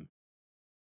 Damn.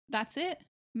 That's it.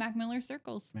 Mac Miller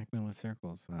Circles. Mac Miller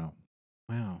Circles. Wow.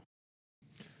 Wow.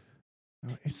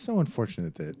 It's so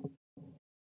unfortunate that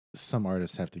some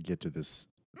artists have to get to this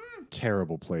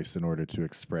terrible place in order to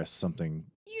express something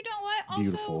You know what? Also,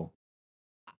 beautiful.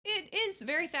 it is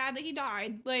very sad that he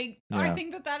died. Like, Yeah. I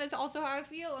think that is also how I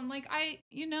feel. I'm like,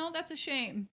 that's a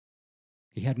shame.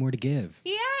 He had more to give.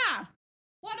 Yeah.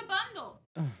 What a bundle.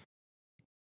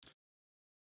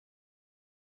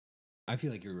 I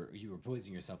feel like you were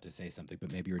poising yourself to say something,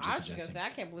 but maybe you were I just was just suggesting. gonna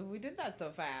say, I can't believe we did that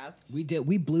so fast. We did.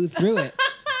 We blew through it.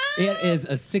 It is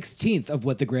a 16th of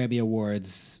what the Grammy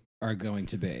Awards are going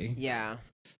to be. Yeah.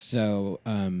 So,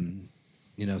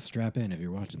 strap in if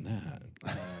you're watching that.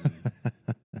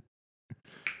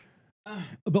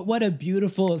 But what a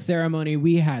beautiful ceremony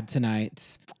we had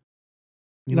tonight.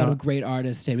 You A lot know, of great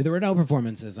artists. There were no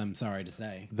performances, I'm sorry to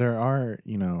say. there are,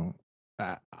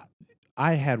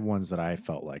 I had ones that I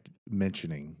felt like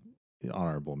mentioning,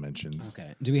 honorable mentions.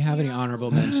 Okay. Do we have any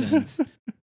honorable mentions?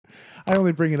 I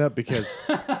only bring it up because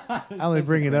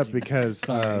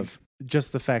Sorry. of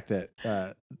just the fact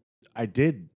that I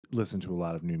did listen to a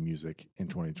lot of new music in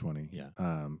 2020.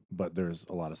 Yeah. But there's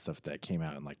a lot of stuff that came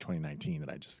out in like 2019 that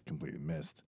I just completely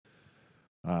missed.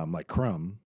 Like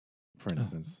Crumb, for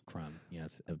instance. Crumb.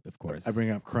 Yes, of course. I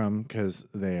bring up Crumb because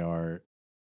they are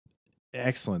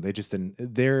excellent. They just didn't.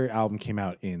 Their album came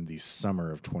out in the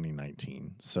summer of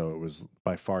 2019, so it was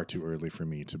by far too early for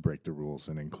me to break the rules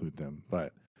and include them.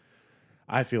 But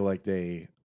I feel like they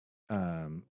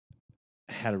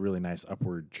had a really nice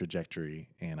upward trajectory,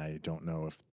 and I don't know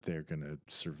if they're gonna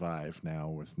survive now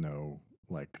with no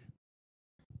like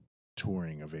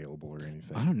touring available or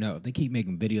anything. I don't know. They keep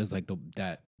making videos like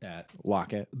that.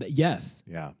 Lock it. But yes,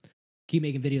 Yeah. keep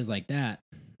making videos like that.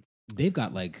 They've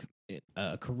got like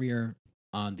a career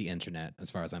on the internet, as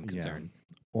far as I'm concerned.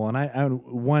 Well, and I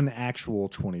one actual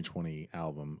 2020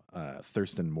 album,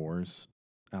 Thurston Moore's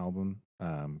album,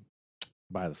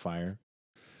 By the Fire.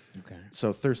 Okay.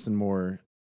 So Thurston Moore,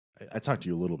 I talked to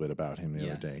you a little bit about him the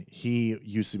Yes. other day. He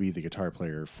used to be the guitar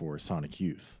player for Sonic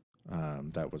Youth.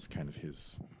 That was kind of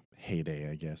his heyday,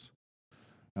 I guess.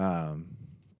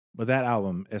 But that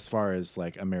album, as far as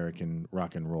like American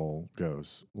rock and roll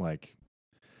goes, like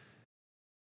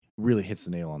really hits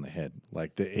the nail on the head.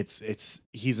 Like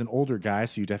he's an older guy,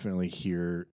 so you definitely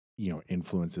hear,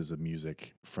 influences of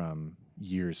music from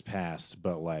years past,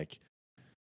 but like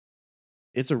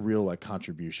it's a real like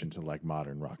contribution to like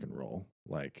modern rock and roll.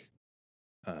 Like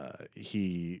By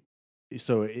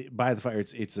the Fire,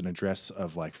 it's an address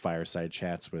of like fireside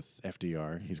chats with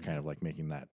FDR. He's kind of like making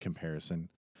that comparison.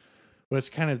 But it's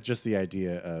kind of just the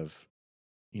idea of,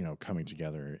 coming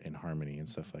together in harmony and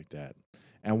stuff like that.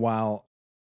 And while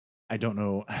I don't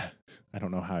know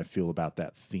how I feel about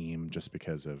that theme just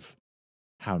because of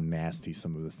how nasty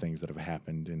some of the things that have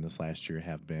happened in this last year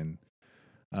have been.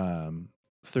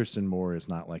 Thurston Moore is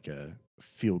not like a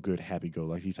feel good, happy go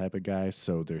lucky type of guy.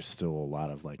 So there's still a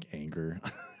lot of like anger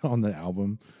on the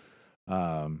album.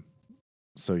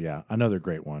 So yeah, another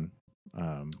great one.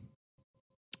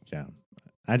 Yeah.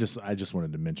 I just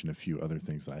wanted to mention a few other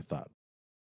things that I thought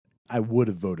I would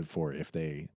have voted for if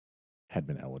they had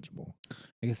been eligible.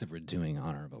 I guess if we're doing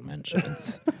honorable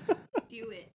mentions, Do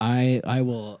it. I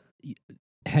will.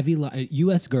 Heavy Light,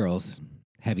 U.S. Girls,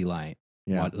 Heavy Light.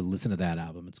 Yeah. Listen to that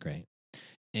album; it's great.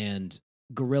 And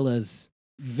Gorillaz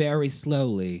very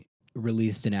slowly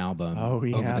released an album. Oh,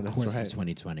 yeah, over the that's course right. of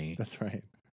 2020, That's right.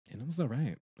 and it was all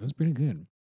right. It was pretty good.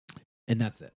 And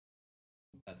that's it.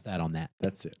 That's that on that.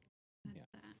 That's it. Yeah.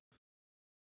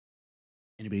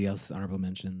 Anybody else honorable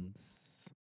mentions?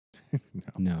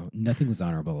 No, nothing was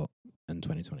honorable in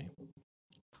 2020.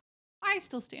 I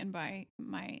still stand by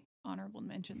my honorable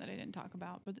mention that I didn't talk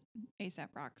about, but A$AP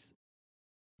Rock's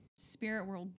Spirit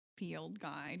World Field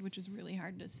Guide, which is really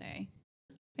hard to say.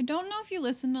 I don't know if you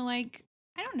listen to I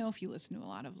don't know if you listen to a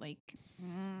lot of I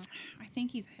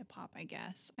think he's hip hop, I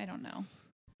guess. I don't know.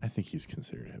 I think he's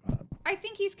considered hip hop. I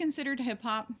think he's considered hip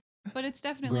hop, but it's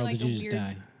definitely Girl, like did a you just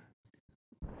die?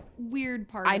 weird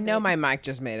part I of know it. my mic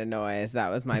just made a noise. That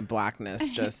was my blackness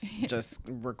just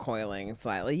recoiling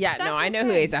slightly. Yeah, no, That's I know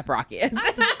who okay. A$AP Rocky is.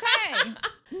 That's okay.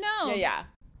 No. Yeah.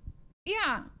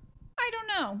 Yeah. I don't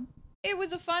know. It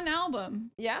was a fun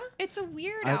album. Yeah? It's a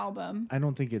weird I- album. I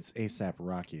don't think it's A$AP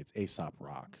Rocky. It's Aesop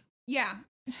Rock. Yeah.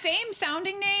 Same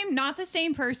sounding name, not the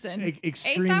same person.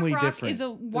 Extremely A$AP Rock different. is a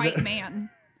white man.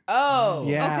 Oh.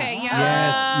 Yeah. Okay,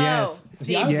 yeah. Yes. See,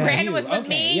 See, I was Brandon yes. was with Okay,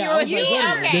 me. yeah, You I were was with like, me. wait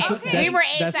a minute. Okay. This- We were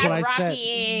that's A$AP what I said.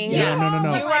 Rocking. Yeah,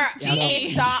 no. You were Gee.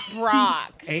 Aesop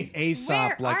Rock. Aesop,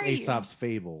 Where like are you? Aesop's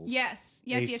Fables. Yes.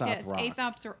 A$AP Rock.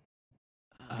 Aesop's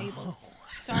Fables. Oh.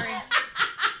 Sorry.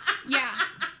 Yeah.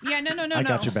 Yeah, no. I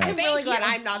got your back. I'm Thank really glad you.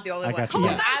 I'm not the only I one. got you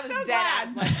back. I I'm was so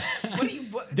dead. glad. Like, what are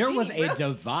you? There was gee, a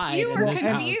divide. You in were this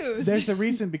house. confused. There's a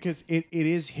reason because it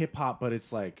is hip hop, but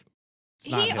it's like it's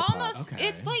not He hip-hop. almost Okay.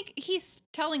 it's like he's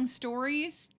telling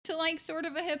stories to like sort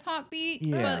of a hip hop beat,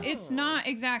 Yeah. but it's not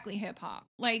exactly hip hop.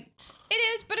 Like it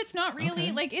is, but it's not really.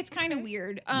 Okay. Like it's kind of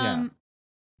weird. Yeah.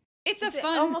 It's a Is it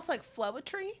fun almost like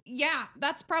flowetry? yeah,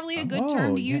 that's probably a good Oh,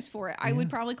 term to yeah. use for it. I would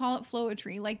Yeah. probably call it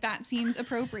flowetry. Like that seems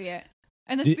appropriate.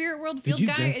 And the Did- Spirit World did Field you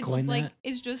Guy just is coin like that?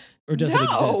 is just Or does it No.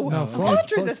 exist? No, Oh, Flow-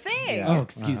 Flowetry's Flow- a thing. Yeah. Oh,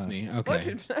 excuse Uh-huh. me. Okay.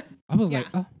 Flowetry- I was Yeah. like,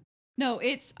 oh, no,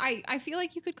 it's I feel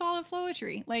like you could call it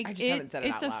flowetry. Like I just haven't said it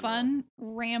it's out a loud fun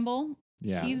ramble.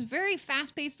 Yeah. He's very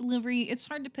fast-paced delivery. It's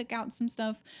hard to pick out some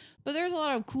stuff, but there's a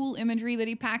lot of cool imagery that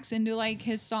he packs into like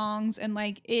his songs, and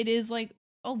like it is like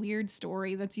a weird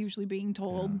story that's usually being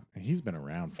told. Yeah. He's been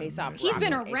around for a Aesop minute. He's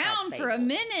been Rock. around for a Fables.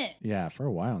 minute, Yeah, for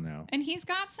a while now. and he's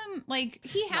got some like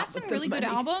he Not has some with really the good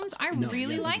money albums. I No,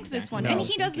 really yeah, that's like this exactly one, what I and was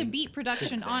he does the thinking. beat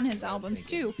production Exactly on his what I was albums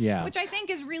thinking. too, Yeah. which I think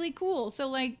is really cool. So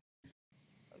like,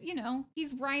 you know,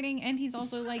 he's writing and he's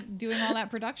also like doing all that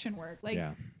production work. Like,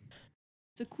 yeah.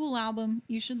 it's a cool album.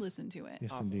 You should listen to it.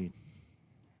 Yes, Awesome. indeed.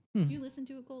 Did you listen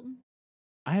to it, Colton?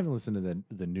 I haven't listened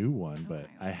to the new one, but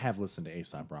Okay. I have listened to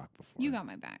Aesop Rock before. You got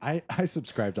my back. I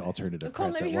subscribe to alternative Nicole,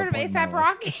 press have at you one heard of point in my A$AP life.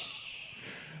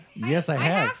 Rocky? Yes, I I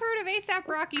have. have heard of ASAP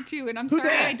Rocky too, and I'm Who sorry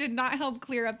dat? I did not help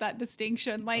clear up that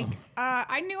distinction. Like,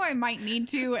 I knew I might need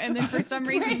to, and then for some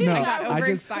reason No, I got I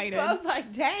just- overexcited. I was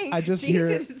like, dang, I just she's hear-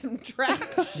 into some trap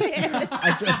shit.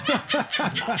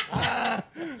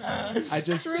 I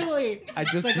just Truly. I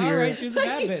just Like, hear all right, she's a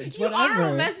bad bitch. You Whatever.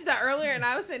 Arnold mentioned that earlier, and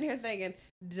I was sitting here thinking,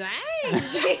 dang.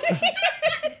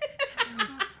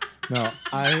 no,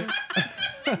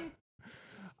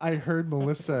 I heard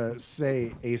Melissa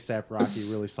say ASAP Rocky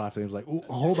really softly. I was like, "Ooh,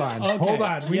 hold on, Okay. hold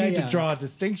on. We Yeah, need yeah. to draw a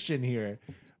distinction here.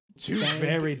 Two Thank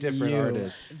very different you.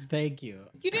 artists." Thank you.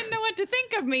 You didn't know what to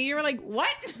think of me. You were like, "What?"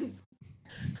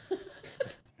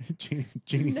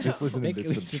 Jeannie's just listening Thank to you.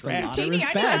 some Just a trap. lot of Jeannie,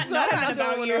 I did respect. not know I that don't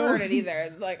about would you. have heard it either.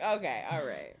 It's like, okay, all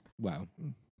right. Wow.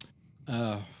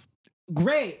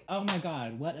 Great. Oh my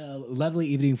God. What a lovely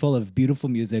evening full of beautiful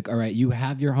music. All right. You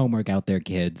have your homework out there,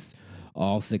 kids.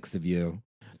 All 6 of you.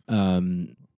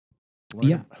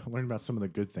 Yeah. Learn about some of the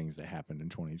good things that happened in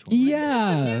 2020.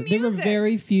 Yeah. new There were music.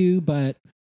 very few, but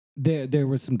there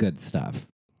was some good stuff.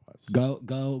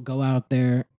 Go out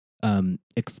there,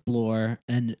 explore,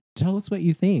 and tell us what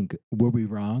you think. Were we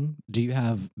wrong? Do you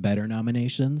have better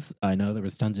nominations? I know there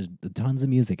was tons of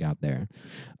music out there.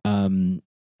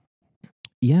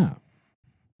 Yeah.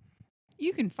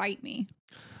 You can fight me.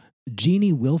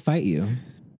 Jeannie will fight you.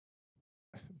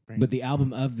 But the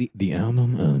album of the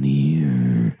album of the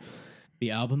year. The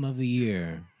album of the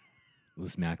year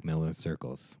was Mac Miller's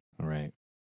Circles. All right.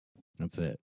 That's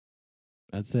it.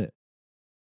 That's it.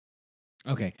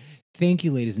 Okay. Thank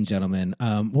you, ladies and gentlemen.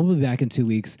 We'll be back in 2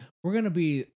 weeks. We're gonna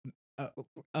be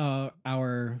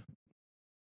our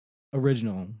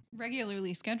original.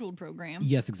 Regularly scheduled program.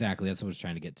 Yes, exactly. That's what I was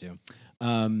trying to get to.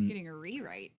 Getting a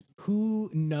rewrite. Who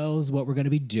knows what we're going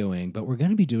to be doing, but we're going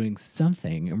to be doing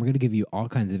something, and we're going to give you all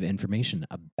kinds of information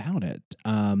about it.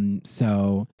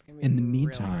 So in the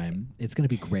meantime, it's going to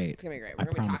be great. It's gonna be great. I We're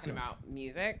gonna be promise talking you. about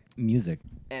music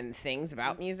And things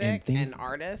about music and, things-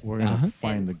 artists. We're gonna Uh-huh.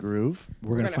 find the groove,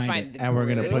 we're going to gonna find it. the and we're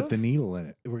gonna groove. put the needle in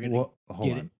it. We're gonna Well, hold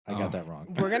get on, it- I got oh. that wrong.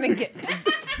 We're gonna get.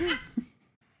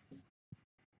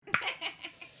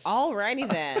 Alrighty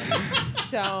then.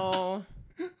 So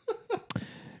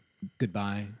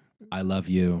Goodbye. I love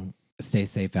you. Stay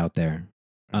safe out there.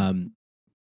 Does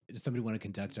somebody want to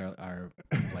conduct our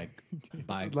like Let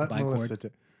bye Melissa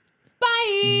chord?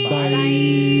 bye.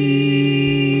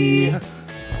 Bye.